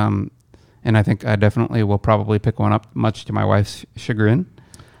product, and I think I definitely will probably pick one up, much to my wife's chagrin.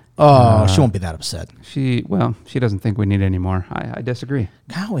 Oh, she won't be that upset. She doesn't think we need any more. I disagree.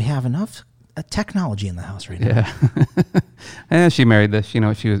 God, we have enough technology in the house right now. Yeah. And she married this. She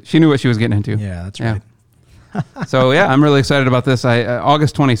knew what she was getting into. Yeah, that's right. So I'm really excited about this.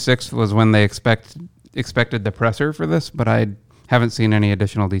 August 26th was when they expected the presser for this, but I haven't seen any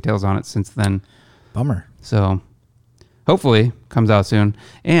additional details on it since then. Bummer. So hopefully comes out soon,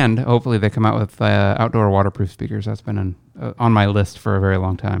 and hopefully they come out with outdoor waterproof speakers. That's been on my list for a very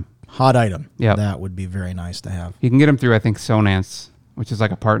long time. Hot item. Yeah, that would be very nice to have. You can get them through, I think, Sonance, which is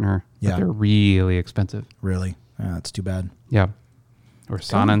like a partner. Yeah, but they're really expensive. Really? That's too bad. Yeah, or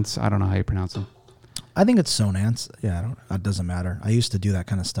Sonance. I don't know how you pronounce them. I think it's Sonance. Yeah, it doesn't matter. I used to do that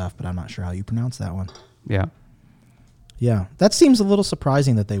kind of stuff, but I'm not sure how you pronounce that one. Yeah. Yeah, that seems a little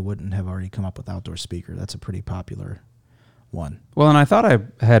surprising that they wouldn't have already come up with outdoor speaker. That's a pretty popular one. Well, and I thought I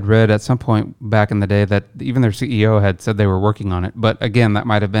had read at some point back in the day that even their CEO had said they were working on it. But again, that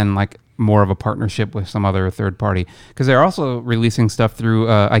might have been like more of a partnership with some other third party, because they're also releasing stuff through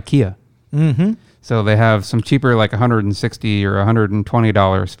IKEA. Mm-hmm. So they have some cheaper, like $160 or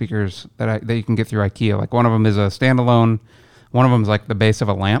 $120 speakers that you can get through IKEA. Like one of them is a standalone. One of them is like the base of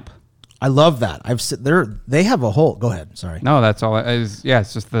a lamp. I love that. They have a whole. Go ahead. Sorry. No, that's all. It's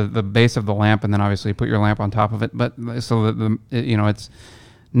just the base of the lamp, and then obviously you put your lamp on top of it. But so it's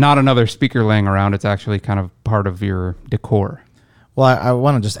not another speaker laying around. It's actually kind of part of your decor. Well, I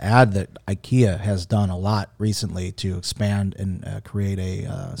want to just add that IKEA has done a lot recently to expand and create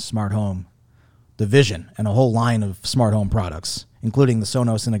a smart home division and a whole line of smart home products, including the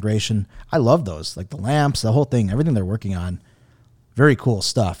Sonos integration. I love those, like the lamps, the whole thing, everything they're working on. Very cool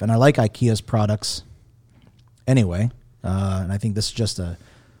stuff. And I like IKEA's products anyway. And I think this is just a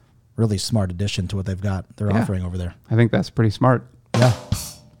really smart addition to what they're offering over there. I think that's pretty smart. Yeah.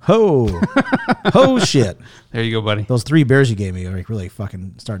 Ho shit. There you go, buddy. Those 3 beers you gave me are really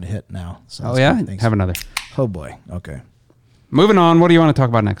fucking starting to hit now. So yeah? Have another. Oh boy. Okay. Moving on. What do you want to talk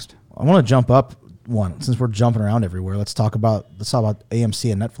about next? I want to jump up one. Since we're jumping around everywhere, let's talk about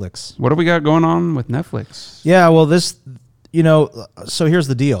AMC and Netflix. What do we got going on with Netflix? Yeah, well, so here's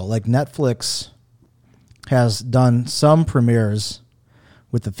the deal. Like, Netflix has done some premieres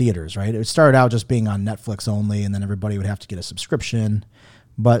with the theaters, right? It started out just being on Netflix only, and then everybody would have to get a subscription.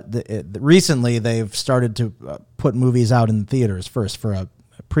 But recently, they've started to put movies out in the theaters first for a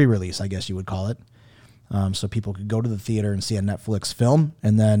pre-release, I guess you would call it. So people could go to the theater and see a Netflix film,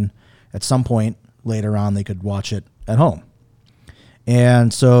 and then at some point later on, they could watch it at home.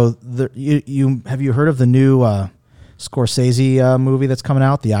 And so have you heard of the new Scorsese movie that's coming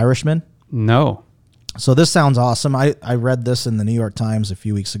out, The Irishman? No. So this sounds awesome. I read this in the New York Times a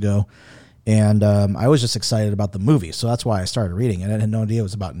few weeks ago, and I was just excited about the movie. So that's why I started reading it. I had no idea it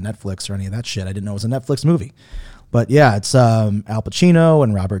was about Netflix or any of that shit. I didn't know it was a Netflix movie. But yeah, it's Al Pacino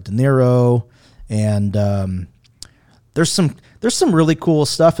and Robert De Niro, and there's some really cool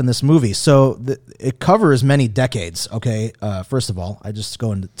stuff in this movie. So it covers many decades, okay? First of all, I just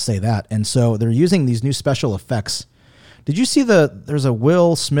go and say that. And so they're using these new special effects. Did you see there's a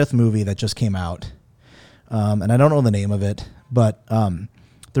Will Smith movie that just came out, and I don't know the name of it, but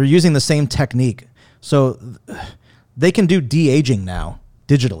they're using the same technique. So they can do de-aging now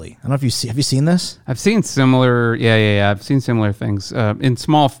digitally. I don't know if have you seen this? I've seen similar, yeah. I've seen similar things in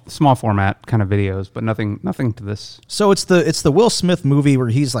small format kind of videos, but nothing to this. So it's the Will Smith movie where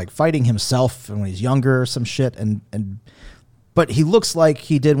he's like fighting himself when he's younger or some shit, but he looks like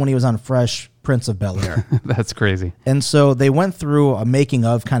he did when he was on Fresh Prince of Bel-Air. That's crazy. And so they went through a making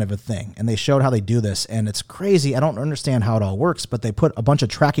of kind of a thing, and they showed how they do this, and it's crazy. I don't understand how it all works, but they put a bunch of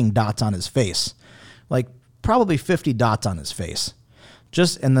tracking dots on his face, like probably 50 dots on his face.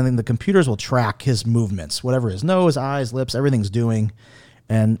 And then the computers will track his movements, whatever his nose, eyes, lips, everything's doing,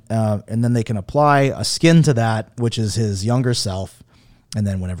 and then they can apply a skin to that, which is his younger self, and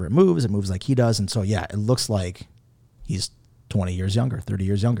then whenever it moves like he does, and so yeah, it looks like he's 20 years younger, 30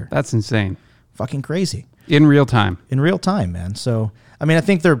 years younger. That's insane. Fucking crazy. In real time. In real time, man. So, I mean, I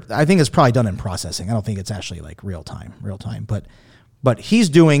think it's probably done in processing. I don't think it's actually like real time, but he's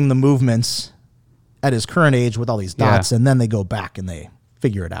doing the movements at his current age with all these dots, and then they go back and they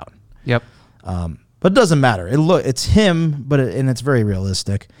figure it out. Yep. But it doesn't matter. It's him, and it's very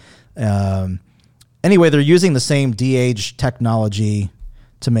realistic. Anyway, they're using the same de-age technology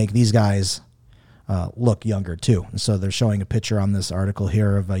to make these guys look younger too. And so they're showing a picture on this article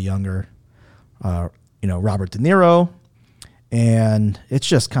here of a younger, Robert De Niro, and it's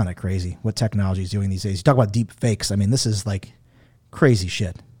just kind of crazy what technology is doing these days. You talk about deep fakes. I mean, this is like crazy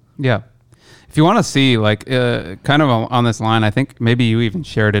shit. Yeah. If you want to see, like, kind of on this line, I think maybe you even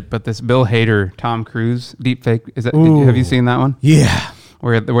shared it, but this Bill Hader, Tom Cruise deepfake, have you seen that one? Yeah.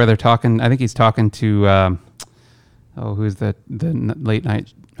 Where they're talking, I think he's talking to, who's the late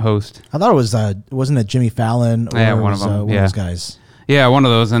night host? I thought it was, wasn't it Jimmy Fallon? Or one of them. One of those guys. Yeah, one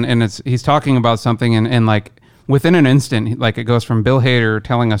of those, and he's talking about something, and like, within an instant, like it goes from Bill Hader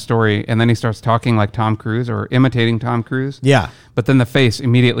telling a story, and then he starts talking like Tom Cruise or imitating Tom Cruise. Yeah. But then the face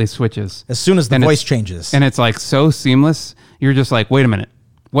immediately switches. As soon as the voice changes. And it's like so seamless. You're just like, wait a minute,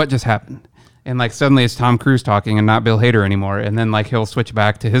 what just happened? And like suddenly it's Tom Cruise talking and not Bill Hader anymore. And then like he'll switch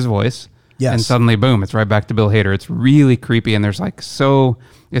back to his voice. Yes. And suddenly, boom, it's right back to Bill Hader. It's really creepy. And there's like it's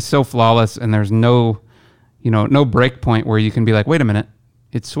so flawless. And there's no break point where you can be like, wait a minute.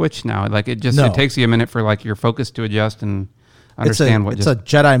 it's switched now. Like it No. takes you a minute for like your focus to adjust and understand it's a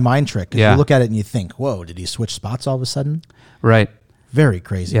Jedi mind trick. 'Cause Yeah. you look at it and you think, whoa, did he switch spots all of a sudden? right. Very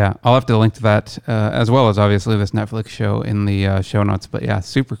crazy. Yeah, I'll have to link to that as well as obviously this Netflix show in the show notes. But yeah,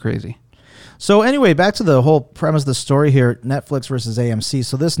 super crazy. So anyway, back to the whole premise of the story here, Netflix versus AMC.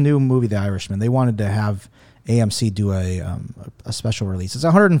 So this new movie, The Irishman, they wanted to have AMC do a special release. It's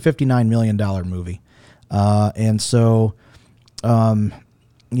a $159 million movie. And so, Paramount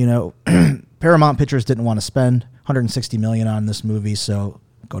Pictures didn't want to spend $160 million on this movie, so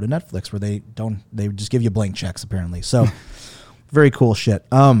go to Netflix where they just give you blank checks apparently. So very cool shit.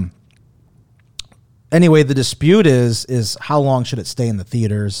 Anyway, the dispute is how long should it stay in the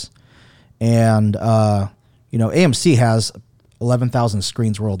theaters? And, AMC has 11,000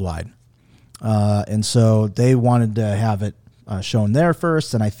 screens worldwide. And so they wanted to have it shown there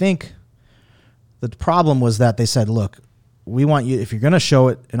first. And I think the problem was that they said, look, we want you, if you're going to show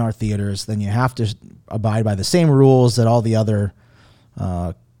it in our theaters, then you have to abide by the same rules that all the other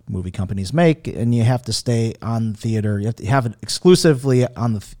movie companies make. And you have to stay on theater. You have to have it exclusively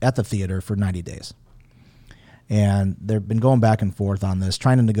at the theater for 90 days. And they've been going back and forth on this,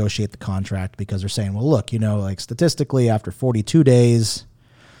 trying to negotiate the contract because they're saying, well, look, like statistically after 42 days,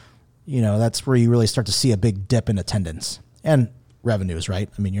 that's where you really start to see a big dip in attendance and revenues, right?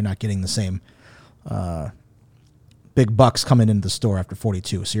 I mean, you're not getting the same big bucks coming into the store after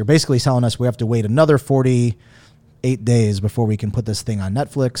 42. So you're basically telling us we have to wait another 48 days before we can put this thing on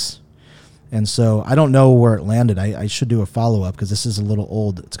Netflix. And so I don't know where it landed. I should do a follow-up because this is a little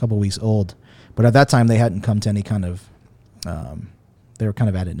old. It's a couple weeks old. But at that time, they hadn't come to any kind of, they were kind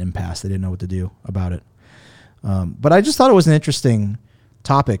of at an impasse. They didn't know what to do about it. But I just thought it was an interesting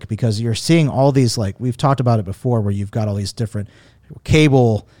topic because you're seeing all these, like we've talked about it before, where you've got all these different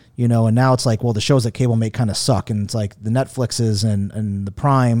cable, and now it's like, well, the shows that cable make kind of suck. And it's like the Netflixes and the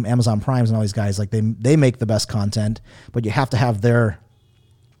Prime, Amazon Primes and all these guys, like they make the best content, but you have to have their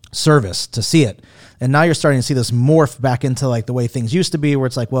service to see it. And now you're starting to see this morph back into like the way things used to be, where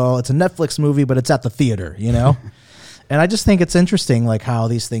it's like, well, it's a Netflix movie, but it's at the theater, And I just think it's interesting, like how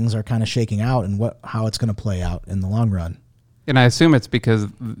these things are kind of shaking out and how it's going to play out in the long run. And I assume it's because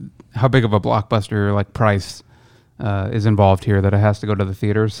how big of a blockbuster like price is involved here that it has to go to the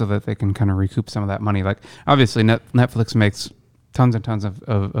theaters so that they can kind of recoup some of that money. Like obviously Netflix makes tons and tons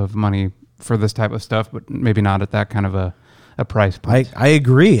of money for this type of stuff, but maybe not at that kind of a price point. I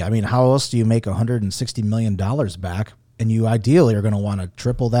agree. I mean, how else do you make $160 million back? And you ideally are going to want to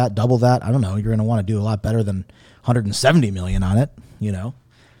triple that, double that. I don't know. You're going to want to do a lot better than $170 million on it,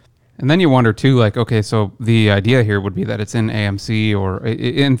 And then you wonder too, like, okay, so the idea here would be that it's in AMC or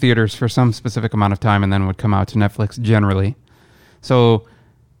in theaters for some specific amount of time and then would come out to Netflix generally. So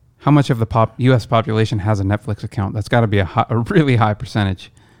how much of the U.S. population has a Netflix account? That's got to be a really high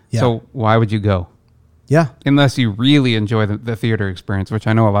percentage. Yeah. So why would you go? Yeah. Unless you really enjoy the theater experience, which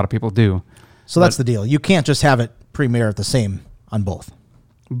I know a lot of people do. So that's the deal. You can't just have it premiere at the same on both.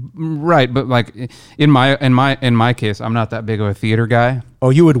 Right, but like in my case, I'm not that big of a theater guy. Oh,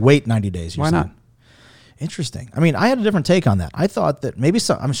 you would wait 90 days. Why not? Interesting. I mean, I had a different take on that. I thought that maybe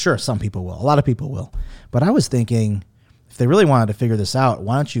I'm sure some people will. A lot of people will. But I was thinking if they really wanted to figure this out,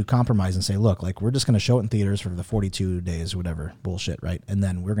 why don't you compromise and say, look, like we're just going to show it in theaters for the 42 days or whatever bullshit, right? And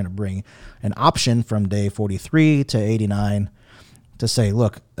then we're going to bring an option from day 43 to 89 to say,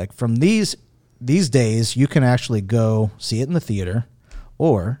 look, like from these days, you can actually go see it in the theater,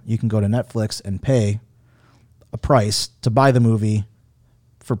 or you can go to Netflix and pay a price to buy the movie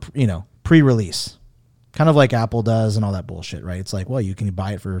for, pre-release. Kind of like Apple does and all that bullshit, right? It's like, well, you can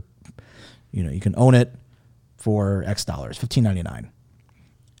buy it for, you can own it for X dollars, $15.99.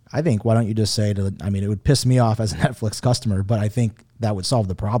 I think, why don't you just say it would piss me off as a Netflix customer, but I think that would solve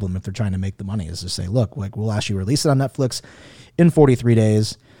the problem if they're trying to make the money, is to say, look, like we'll actually release it on Netflix in 43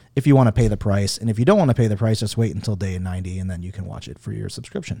 days if you want to pay the price. And if you don't want to pay the price, just wait until day 90 and then you can watch it for your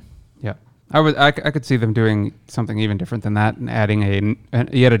subscription. Yeah. I could see them doing something even different than that and adding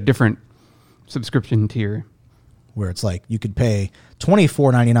yet a different subscription tier. Where it's like you could pay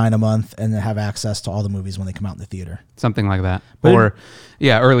 $24.99 a month and then have access to all the movies when they come out in the theater. Something like that. Or,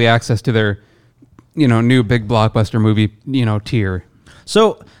 early access to their, new big blockbuster movie, tier.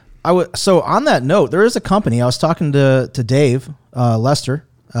 So on that note, there is a company. I was talking to Dave Lester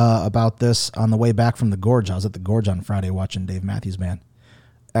about this on the way back from the Gorge. I was at the Gorge on Friday watching Dave Matthews Band.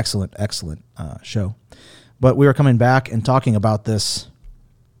 Excellent show. But we were coming back and talking about this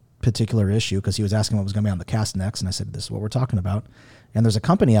particular issue because he was asking what was going to be on the cast next, and I said, this is what we're talking about. And there's a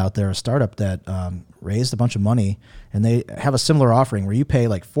company out there, a startup that raised a bunch of money, and they have a similar offering where you pay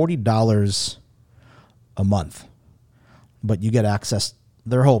like $40 a month, but you get access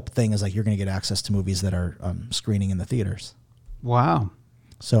their whole thing is like you're going to get access to movies that are screening in the theaters. Wow.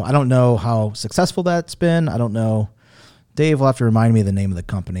 So I don't know how successful that's been. I don't know. Dave will have to remind me of the name of the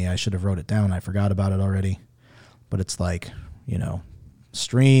company. I should have wrote it down. I forgot about it already. But it's like,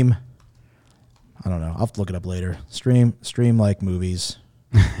 stream. I don't know. I'll have to look it up later. Stream like movies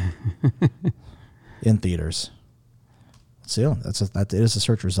in theaters. Let's see. That is a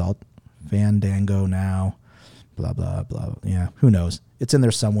search result. Fandango now. Blah, blah, blah. Yeah, who knows? It's in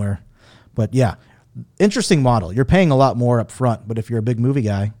there somewhere. But yeah, interesting model. You're paying a lot more up front, but if you're a big movie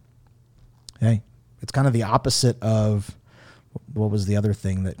guy, hey, it's kind of the opposite of what was the other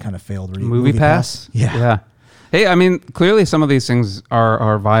thing that kind of failed? Movie Pass? Yeah. Hey, I mean, clearly some of these things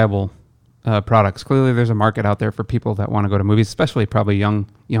are viable products. Clearly there's a market out there for people that want to go to movies, especially probably young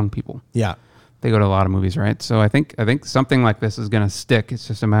people. Yeah. They go to a lot of movies, right? So I think something like this is going to stick. It's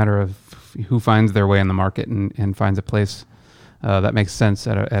just a matter of who finds their way in the market and finds a place that makes sense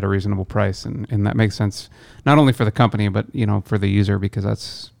at a reasonable price, and that makes sense not only for the company but for the user, because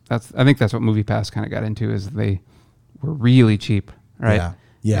that's I think that's what MoviePass kind of got into, is they were really cheap, right?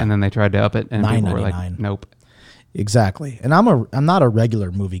 Yeah. And then they tried to up it, and people were like, nope. Exactly. And I'm not a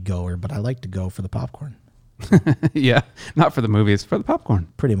regular movie goer, but I like to go for the popcorn. Yeah, not for the movies, for the popcorn.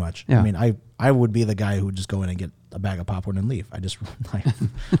 Pretty much. Yeah. I mean, I would be the guy who would just go in and get a bag of popcorn and leave. I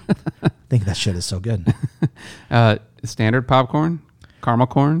think that shit is so good. Standard popcorn, caramel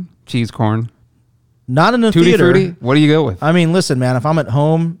corn, cheese corn. Not in a Tutti theater. Frutti? What do you go with? I mean, listen, man, if I'm at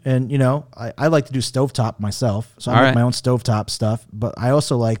home and, I like to do stovetop myself. So I make my own stovetop stuff, but I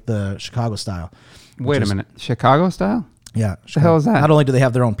also like the Chicago style. Wait a minute. Chicago style? Yeah. What the hell is that? Not only do they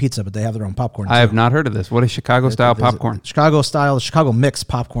have their own pizza, but they have their own popcorn too. I have not heard of this. What is Chicago style popcorn? Chicago style, Chicago mix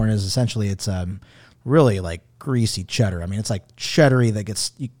popcorn is essentially, it's really like greasy cheddar. I mean, it's like cheddary that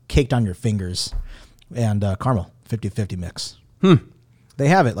gets caked on your fingers, and caramel, 50-50 mix. They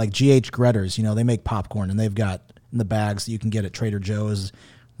have it like GH Gretters, they make popcorn, and they've got in the bags that you can get at Trader Joe's,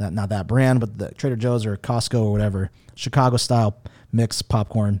 not that brand, but the Trader Joe's or Costco or whatever, Chicago style mix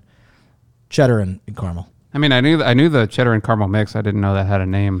popcorn, cheddar and caramel. I mean, I knew the cheddar and caramel mix. I didn't know that had a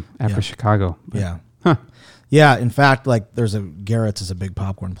name after Chicago. Yeah. Huh. Yeah. In fact, like there's Garrett's is a big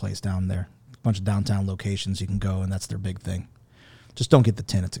popcorn place down there. A bunch of downtown locations you can go, and that's their big thing. Just don't get the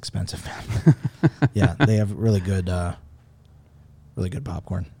tin; it's expensive. Yeah, they have really good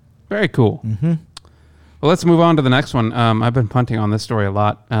popcorn. Very cool. Mm-hmm. Well, let's move on to the next one. I've been punting on this story a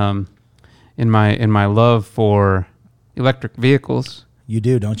lot. In my love for electric vehicles. You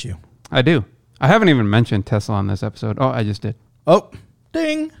do, don't you? I do. I haven't even mentioned Tesla on this episode. Oh, I just did. Oh,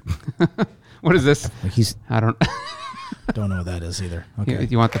 ding. What is this? I don't know what that is either. Okay.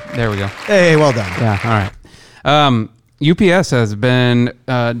 You want there we go. Hey, well done. Yeah, all right. UPS has been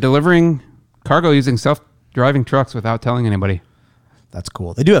delivering cargo using self-driving trucks without telling anybody. That's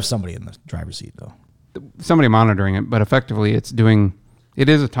cool. They do have somebody in the driver's seat, though. Somebody monitoring it, but effectively it is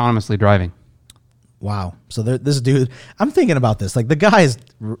autonomously driving. Wow. So this dude, I'm thinking about this. Like the guy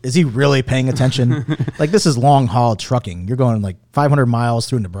is he really paying attention? Like this is long haul trucking. You're going like 500 miles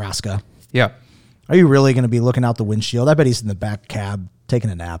through Nebraska. Yeah. Are you really going to be looking out the windshield? I bet he's in the back cab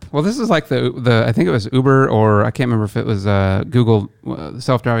taking a nap. Well, this is like the I think it was Uber, or I can't remember if it was Google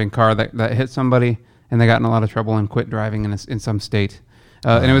self-driving car that hit somebody and they got in a lot of trouble and quit driving in some state.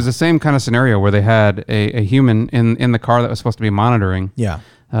 And it was the same kind of scenario where they had a human in the car that was supposed to be monitoring. Yeah.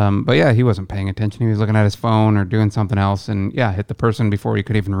 But yeah, he wasn't paying attention. He was looking at his phone or doing something else, and hit the person before he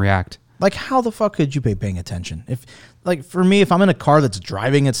could even react. Like, how the fuck could you be paying attention? For me, if I'm in a car that's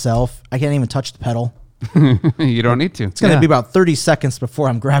driving itself, I can't even touch the pedal. You don't need to. It's going to be about 30 seconds before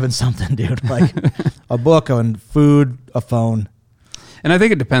I'm grabbing something, dude. Like a book, on food, a phone. And I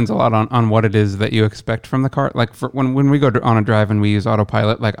think it depends a lot on what it is that you expect from the car. Like when we go on a drive and we use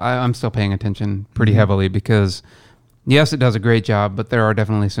autopilot, like I'm still paying attention pretty heavily because... Yes, it does a great job, but there are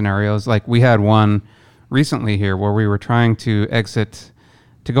definitely scenarios. Like we had one recently here where we were trying to exit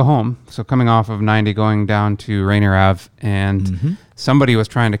to go home. So coming off of 90, going down to Rainier Ave, and somebody was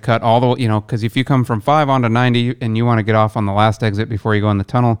trying to cut all the, because if you come from 5 onto 90 and you want to get off on the last exit before you go in the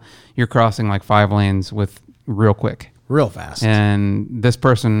tunnel, you're crossing like 5 lanes with real quick. Real fast. And this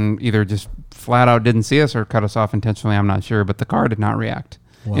person either just flat out didn't see us or cut us off intentionally. I'm not sure, but the car did not react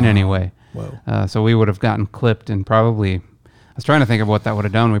in any way. Whoa. So we would have gotten clipped, and probably, I was trying to think of what that would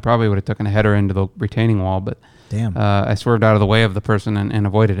have done. We probably would have taken a header into the retaining wall, but damn, I swerved out of the way of the person and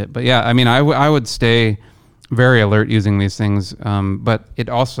avoided it. But yeah, I mean, I would stay very alert using these things, but it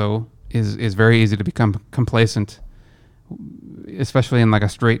also is very easy to become complacent, especially in like a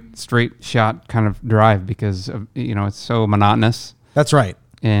straight shot kind of drive, because it's so monotonous. That's right.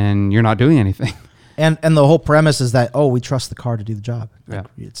 And you're not doing anything. And the whole premise is that, we trust the car to do the job. Like,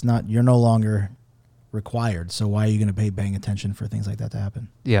 it's not, you're no longer required. So why are you going to pay paying attention for things like that to happen?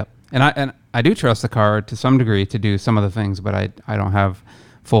 Yeah. And I do trust the car to some degree to do some of the things, but I don't have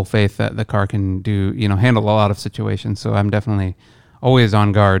full faith that the car can do, handle a lot of situations. So I'm definitely always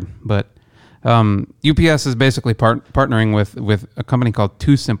on guard. But UPS is basically partnering with a company called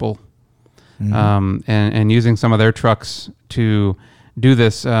Too Simple, and using some of their trucks to do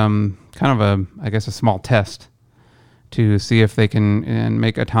this kind of a small test to see if they can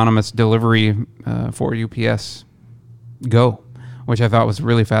make autonomous delivery for UPS go, which I thought was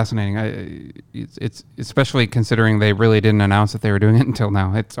really fascinating. It's especially considering they really didn't announce that they were doing it until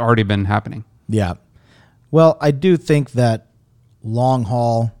now. It's already been happening. Yeah. Well, I do think that long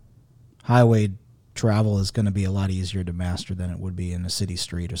haul highway travel is going to be a lot easier to master than it would be in a city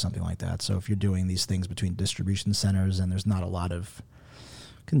street or something like that. So if you're doing these things between distribution centers and there's not a lot of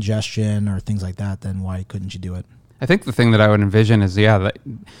congestion or things like that, then why couldn't you do it? I think the thing that I would envision is, that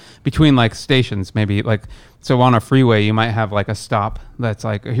between like stations, maybe like, so on a freeway, you might have like a stop that's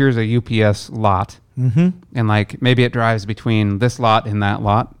like, here's a UPS lot. And like, maybe it drives between this lot and that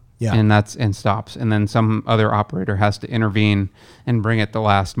lot. Yeah. And stops. And then some other operator has to intervene and bring it the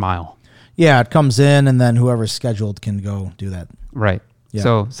last mile. Yeah. It comes in and then whoever's scheduled can go do that. Right. Yeah.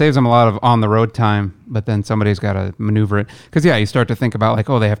 So saves them a lot of on the road time, but then somebody's got to maneuver it. Because you start to think about like,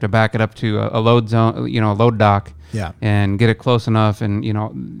 they have to back it up to a load zone, a load dock, and get it close enough.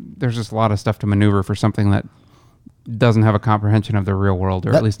 And there's just a lot of stuff to maneuver for something that doesn't have a comprehension of the real world,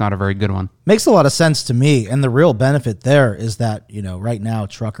 or at least not a very good one. Makes a lot of sense to me. And the real benefit there is that right now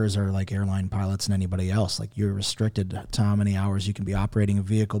truckers are like airline pilots and anybody else. Like, you're restricted to how many hours you can be operating a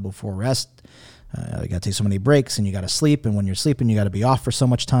vehicle before rest. You got to take so many breaks, and you got to sleep. And when you're sleeping, you got to be off for so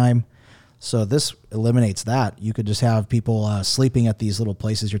much time. So this eliminates that. You could just have people sleeping at these little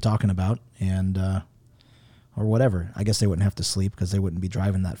places you're talking about, and or whatever. I guess they wouldn't have to sleep because they wouldn't be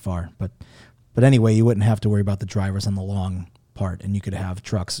driving that far. But anyway, you wouldn't have to worry about the drivers on the long part, and you could have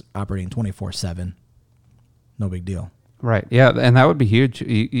trucks operating 24/7. No big deal. Right. Yeah, and that would be huge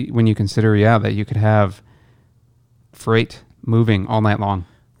when you consider, that you could have freight moving all night long.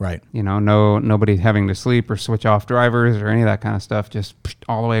 Right. Nobody having to sleep or switch off drivers or any of that kind of stuff, just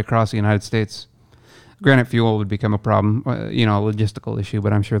all the way across the United States. Granted, fuel would become a problem, a logistical issue,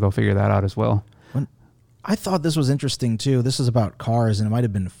 but I'm sure they'll figure that out as well. I thought this was interesting, too. This is about cars, and it might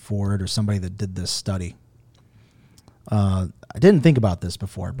have been Ford or somebody that did this study. I didn't think about this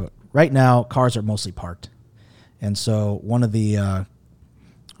before, but right now, cars are mostly parked. And so one of the...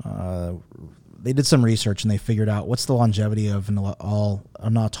 they did some research, and they figured out what's the longevity of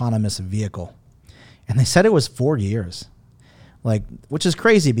an autonomous vehicle. And they said it was 4 years. Like, which is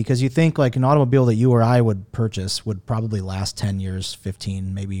crazy because you think like an automobile that you or I would purchase would probably last 10 years,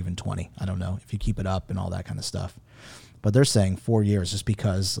 15, maybe even 20. I don't know, if you keep it up and all that kind of stuff. But they're saying 4 years just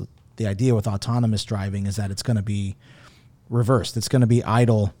because the idea with autonomous driving is that it's going to be reversed. It's going to be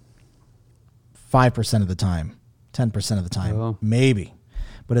idle 5% of the time, 10% of the time, maybe.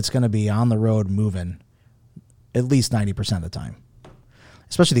 But it's going to be on the road moving at least 90% of the time.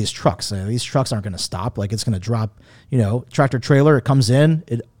 Especially these trucks. These trucks aren't going to stop. Like, it's going to drop, tractor trailer. It comes in,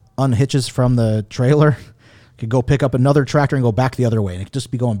 it unhitches from the trailer. It could go pick up another tractor and go back the other way. And it could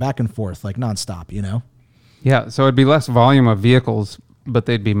just be going back and forth, like nonstop, Yeah, so it'd be less volume of vehicles, but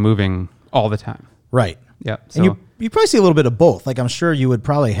they'd be moving all the time. Right. Yeah. So. And you probably see a little bit of both. Like, I'm sure you would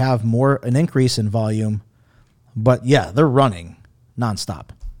probably have an increase in volume. But, yeah, they're running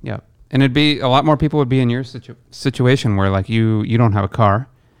nonstop. Yeah. And it'd be a lot more people would be in your situation where like you don't have a car,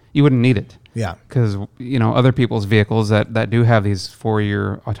 you wouldn't need it. Yeah. Because, other people's vehicles that do have these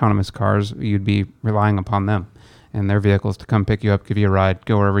 4-year autonomous cars, you'd be relying upon them and their vehicles to come pick you up, give you a ride,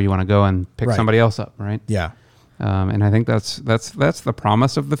 go wherever you want to go and pick somebody else up. Right. Yeah. And I think that's the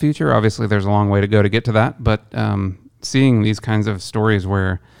promise of the future. Obviously there's a long way to go to get to that, but seeing these kinds of stories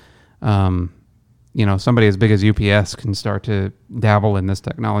where, somebody as big as UPS can start to dabble in this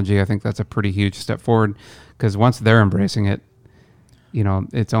technology, I think that's a pretty huge step forward because once they're embracing it,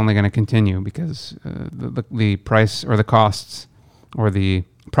 it's only going to continue because the price or the costs or the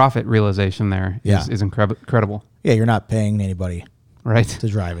profit realization there is incredible. Yeah, you're not paying anybody right to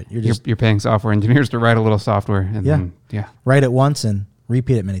drive it. You're paying software engineers to write a little software and then write it once and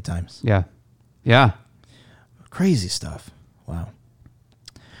repeat it many times. Yeah. Yeah. Crazy stuff. Wow.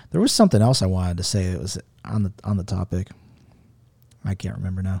 There was something else I wanted to say that was on the topic. I can't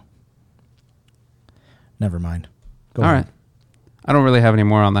remember now. Never mind. Go ahead. All right. I don't really have any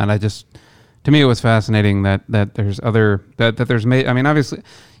more on that. To me, it was fascinating that there's obviously,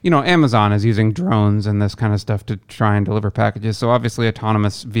 Amazon is using drones and this kind of stuff to try and deliver packages. So obviously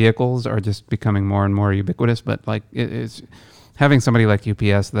autonomous vehicles are just becoming more and more ubiquitous, but like having somebody like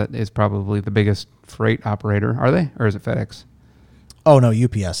UPS that is probably the biggest freight operator, are they? Or is it FedEx? Oh, no,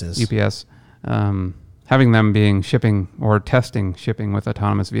 UPS is. UPS. Having them being shipping or testing shipping with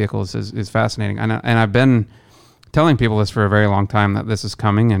autonomous vehicles is fascinating. And I've been telling people this for a very long time, that this is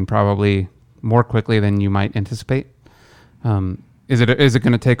coming and probably more quickly than you might anticipate. Is it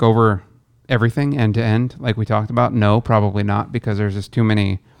going to take over everything end to end like we talked about? No, probably not, because there's just too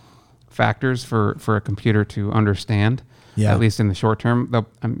many factors for a computer to understand. Yeah. At least in the short term.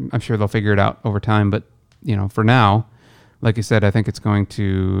 I'm sure they'll figure it out over time, but for now, like you said, I think it's going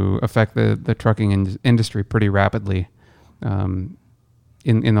to affect the trucking industry pretty rapidly in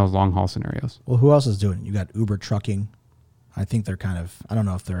those long haul scenarios. Well, who else is doing it? You got Uber Trucking. I think they're I don't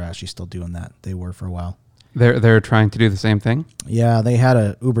know if they're actually still doing that. They were for a while. They're trying to do the same thing? Yeah, they had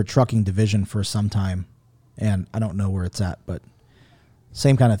a Uber Trucking division for some time, and I don't know where it's at, but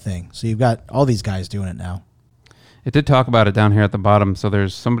same kind of thing. So you've got all these guys doing it now. It did talk about it down here at the bottom. So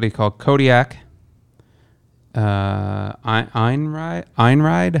there's somebody called Kodiak, Einride.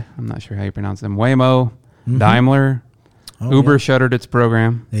 I'm not sure how you pronounce them. Waymo, Daimler. Uber shuttered its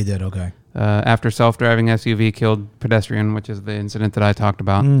program. They did, okay. After self-driving SUV killed pedestrian, which is the incident that I talked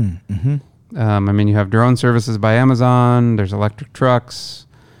about. You have drone services by Amazon. There's electric trucks.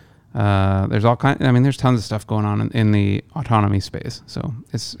 There's all kinds. There's tons of stuff going on in the autonomy space. So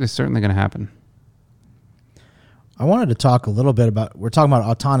it's certainly going to happen. I wanted to talk a little bit we're talking about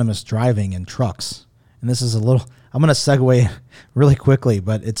autonomous driving in trucks. And this is I'm going to segue really quickly,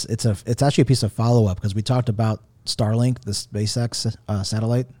 but it's actually a piece of follow-up because we talked about Starlink, the SpaceX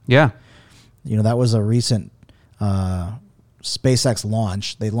satellite. Yeah. That was a recent SpaceX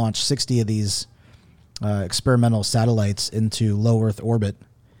launch. They launched 60 of these experimental satellites into low Earth orbit.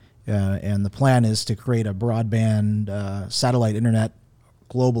 And the plan is to create a broadband satellite internet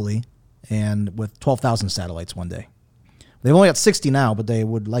globally and with 12,000 satellites one day. They've only got 60 now, but they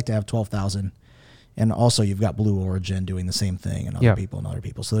would like to have 12,000. And also you've got Blue Origin doing the same thing and other people.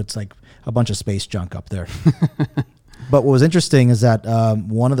 So it's like a bunch of space junk up there. But what was interesting is that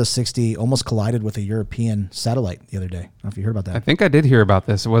one of the 60 almost collided with a European satellite the other day. I don't know if you heard about that. I think I did hear about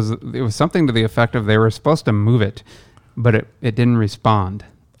this. It was something to the effect of they were supposed to move it, but it didn't respond.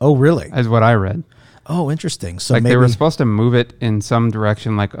 Oh, really? Is what I read. Oh, interesting. So maybe they were supposed to move it in some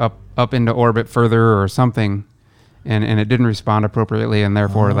direction, like up into orbit further or something, and it didn't respond appropriately, and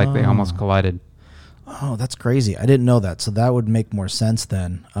therefore they almost collided. Oh, that's crazy. I didn't know that. So that would make more sense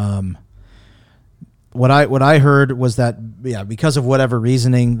then. What I heard was that, because of whatever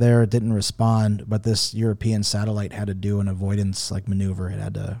reasoning there, it didn't respond, but this European satellite had to do an avoidance maneuver. It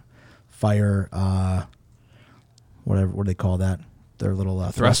had to fire, what do they call that? Their little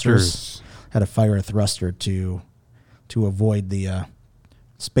thrusters. Had to fire a thruster to avoid the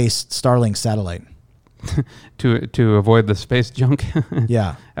space Starlink satellite. to avoid the space junk.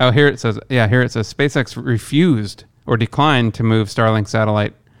 Yeah. Oh, here it says SpaceX refused or declined to move Starlink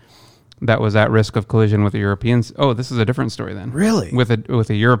satellite that was at risk of collision with the Europeans. Oh, this is a different story then. Really? With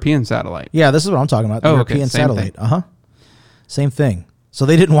a European satellite. Yeah, this is what I'm talking about. The European satellite. Same thing. So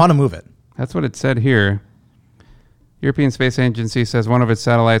they didn't want to move it. That's what it said here. European Space Agency says one of its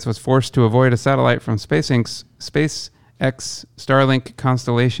satellites was forced to avoid a satellite from SpaceX Starlink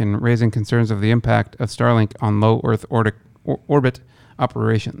constellation, raising concerns of the impact of Starlink on low Earth orbit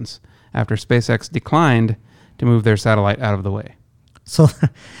operations after SpaceX declined to move their satellite out of the way. So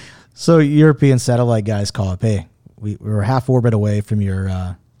European satellite guys call up, hey, we're half orbit away from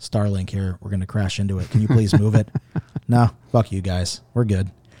your Starlink here. We're going to crash into it. Can you please move it? No, fuck you guys. We're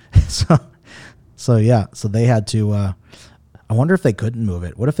good. So they had to, I wonder if they couldn't move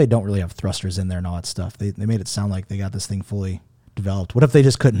it. What if they don't really have thrusters in there and all that stuff? They made it sound like they got this thing fully developed. What if they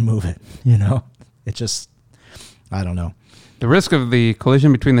just couldn't move it? It just, I don't know. The risk of the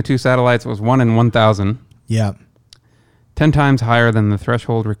collision between the two satellites was 1 in 1,000. Yeah. 10 times higher than the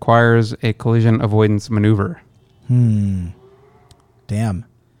threshold requires a collision avoidance maneuver. Damn.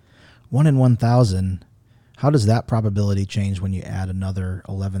 1 in 1,000. How does that probability change when you add another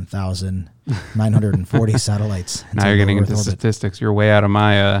 11,940 satellites? Now you're getting into statistics. You're way out of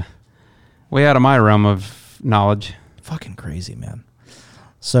my realm of knowledge. Fucking crazy, man.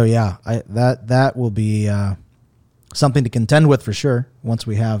 So yeah, that will be something to contend with for sure once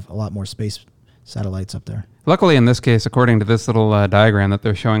we have a lot more space satellites up there. Luckily, in this case, according to this little diagram that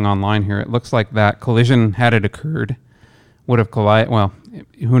they're showing online here, it looks like that collision, had it occurred, would have collided. Well,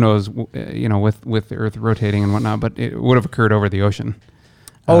 who knows? With the Earth rotating and whatnot, but it would have occurred over the ocean.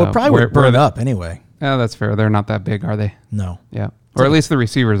 Oh, it probably would burn up anyway. Yeah, that's fair. They're not that big, are they? No. Yeah, or at least the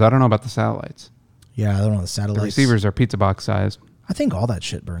receivers. I don't know about the satellites. Yeah, I don't know the satellites. The receivers are pizza box sized. I think all that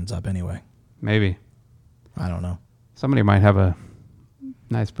shit burns up anyway. Maybe. I don't know. Somebody might have a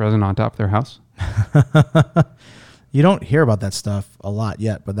nice present on top of their house. You don't hear about that stuff a lot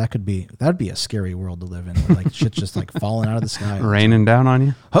yet, but that'd be a scary world to live in. Where, like shit's just like falling out of the sky, Raining down on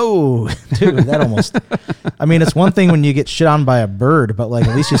you. Oh, dude, that almost. I mean, it's one thing when you get shit on by a bird, but like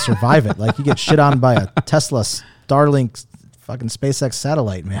at least you survive it. Like you get shit on by a Tesla Starlink fucking SpaceX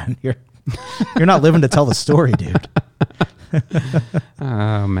satellite, man. You're not living to tell the story, dude.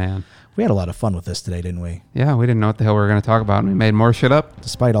 Oh man. We had a lot of fun with this today, didn't we? Yeah, we didn't know what the hell we were going to talk about, and we made more shit up.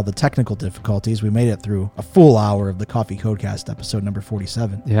 Despite all the technical difficulties, we made it through a full hour of the Coffee Codecast episode number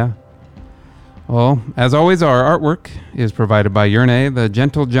 47. Yeah. Well, as always, our artwork is provided by Yurnay, the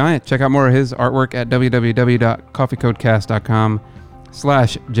Gentle Giant. Check out more of his artwork at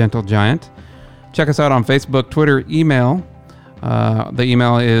www.coffeecodecast.com/gentlegiant. Check us out on Facebook, Twitter, email. The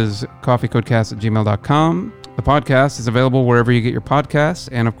email is coffeecodecast@gmail.com. The podcast is available wherever you get your podcasts.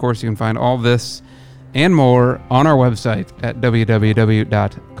 And, of course, you can find all this and more on our website at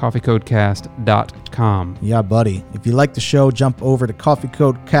www.coffeecodecast.com. Yeah, buddy. If you like the show, jump over to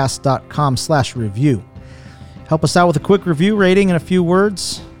coffeecodecast.com/review. Help us out with a quick review rating and a few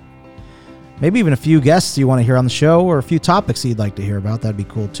words. Maybe even a few guests you want to hear on the show or a few topics you'd like to hear about. That'd be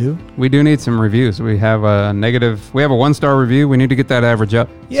cool, too. We do need some reviews. We have a 1-star review. We need to get that average up.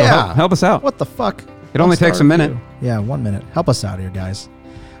 Yeah. So help us out. What the fuck? It only takes a minute. Yeah, 1 minute. Help us out here, guys.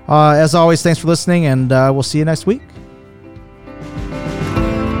 As always, thanks for listening, and we'll see you next week.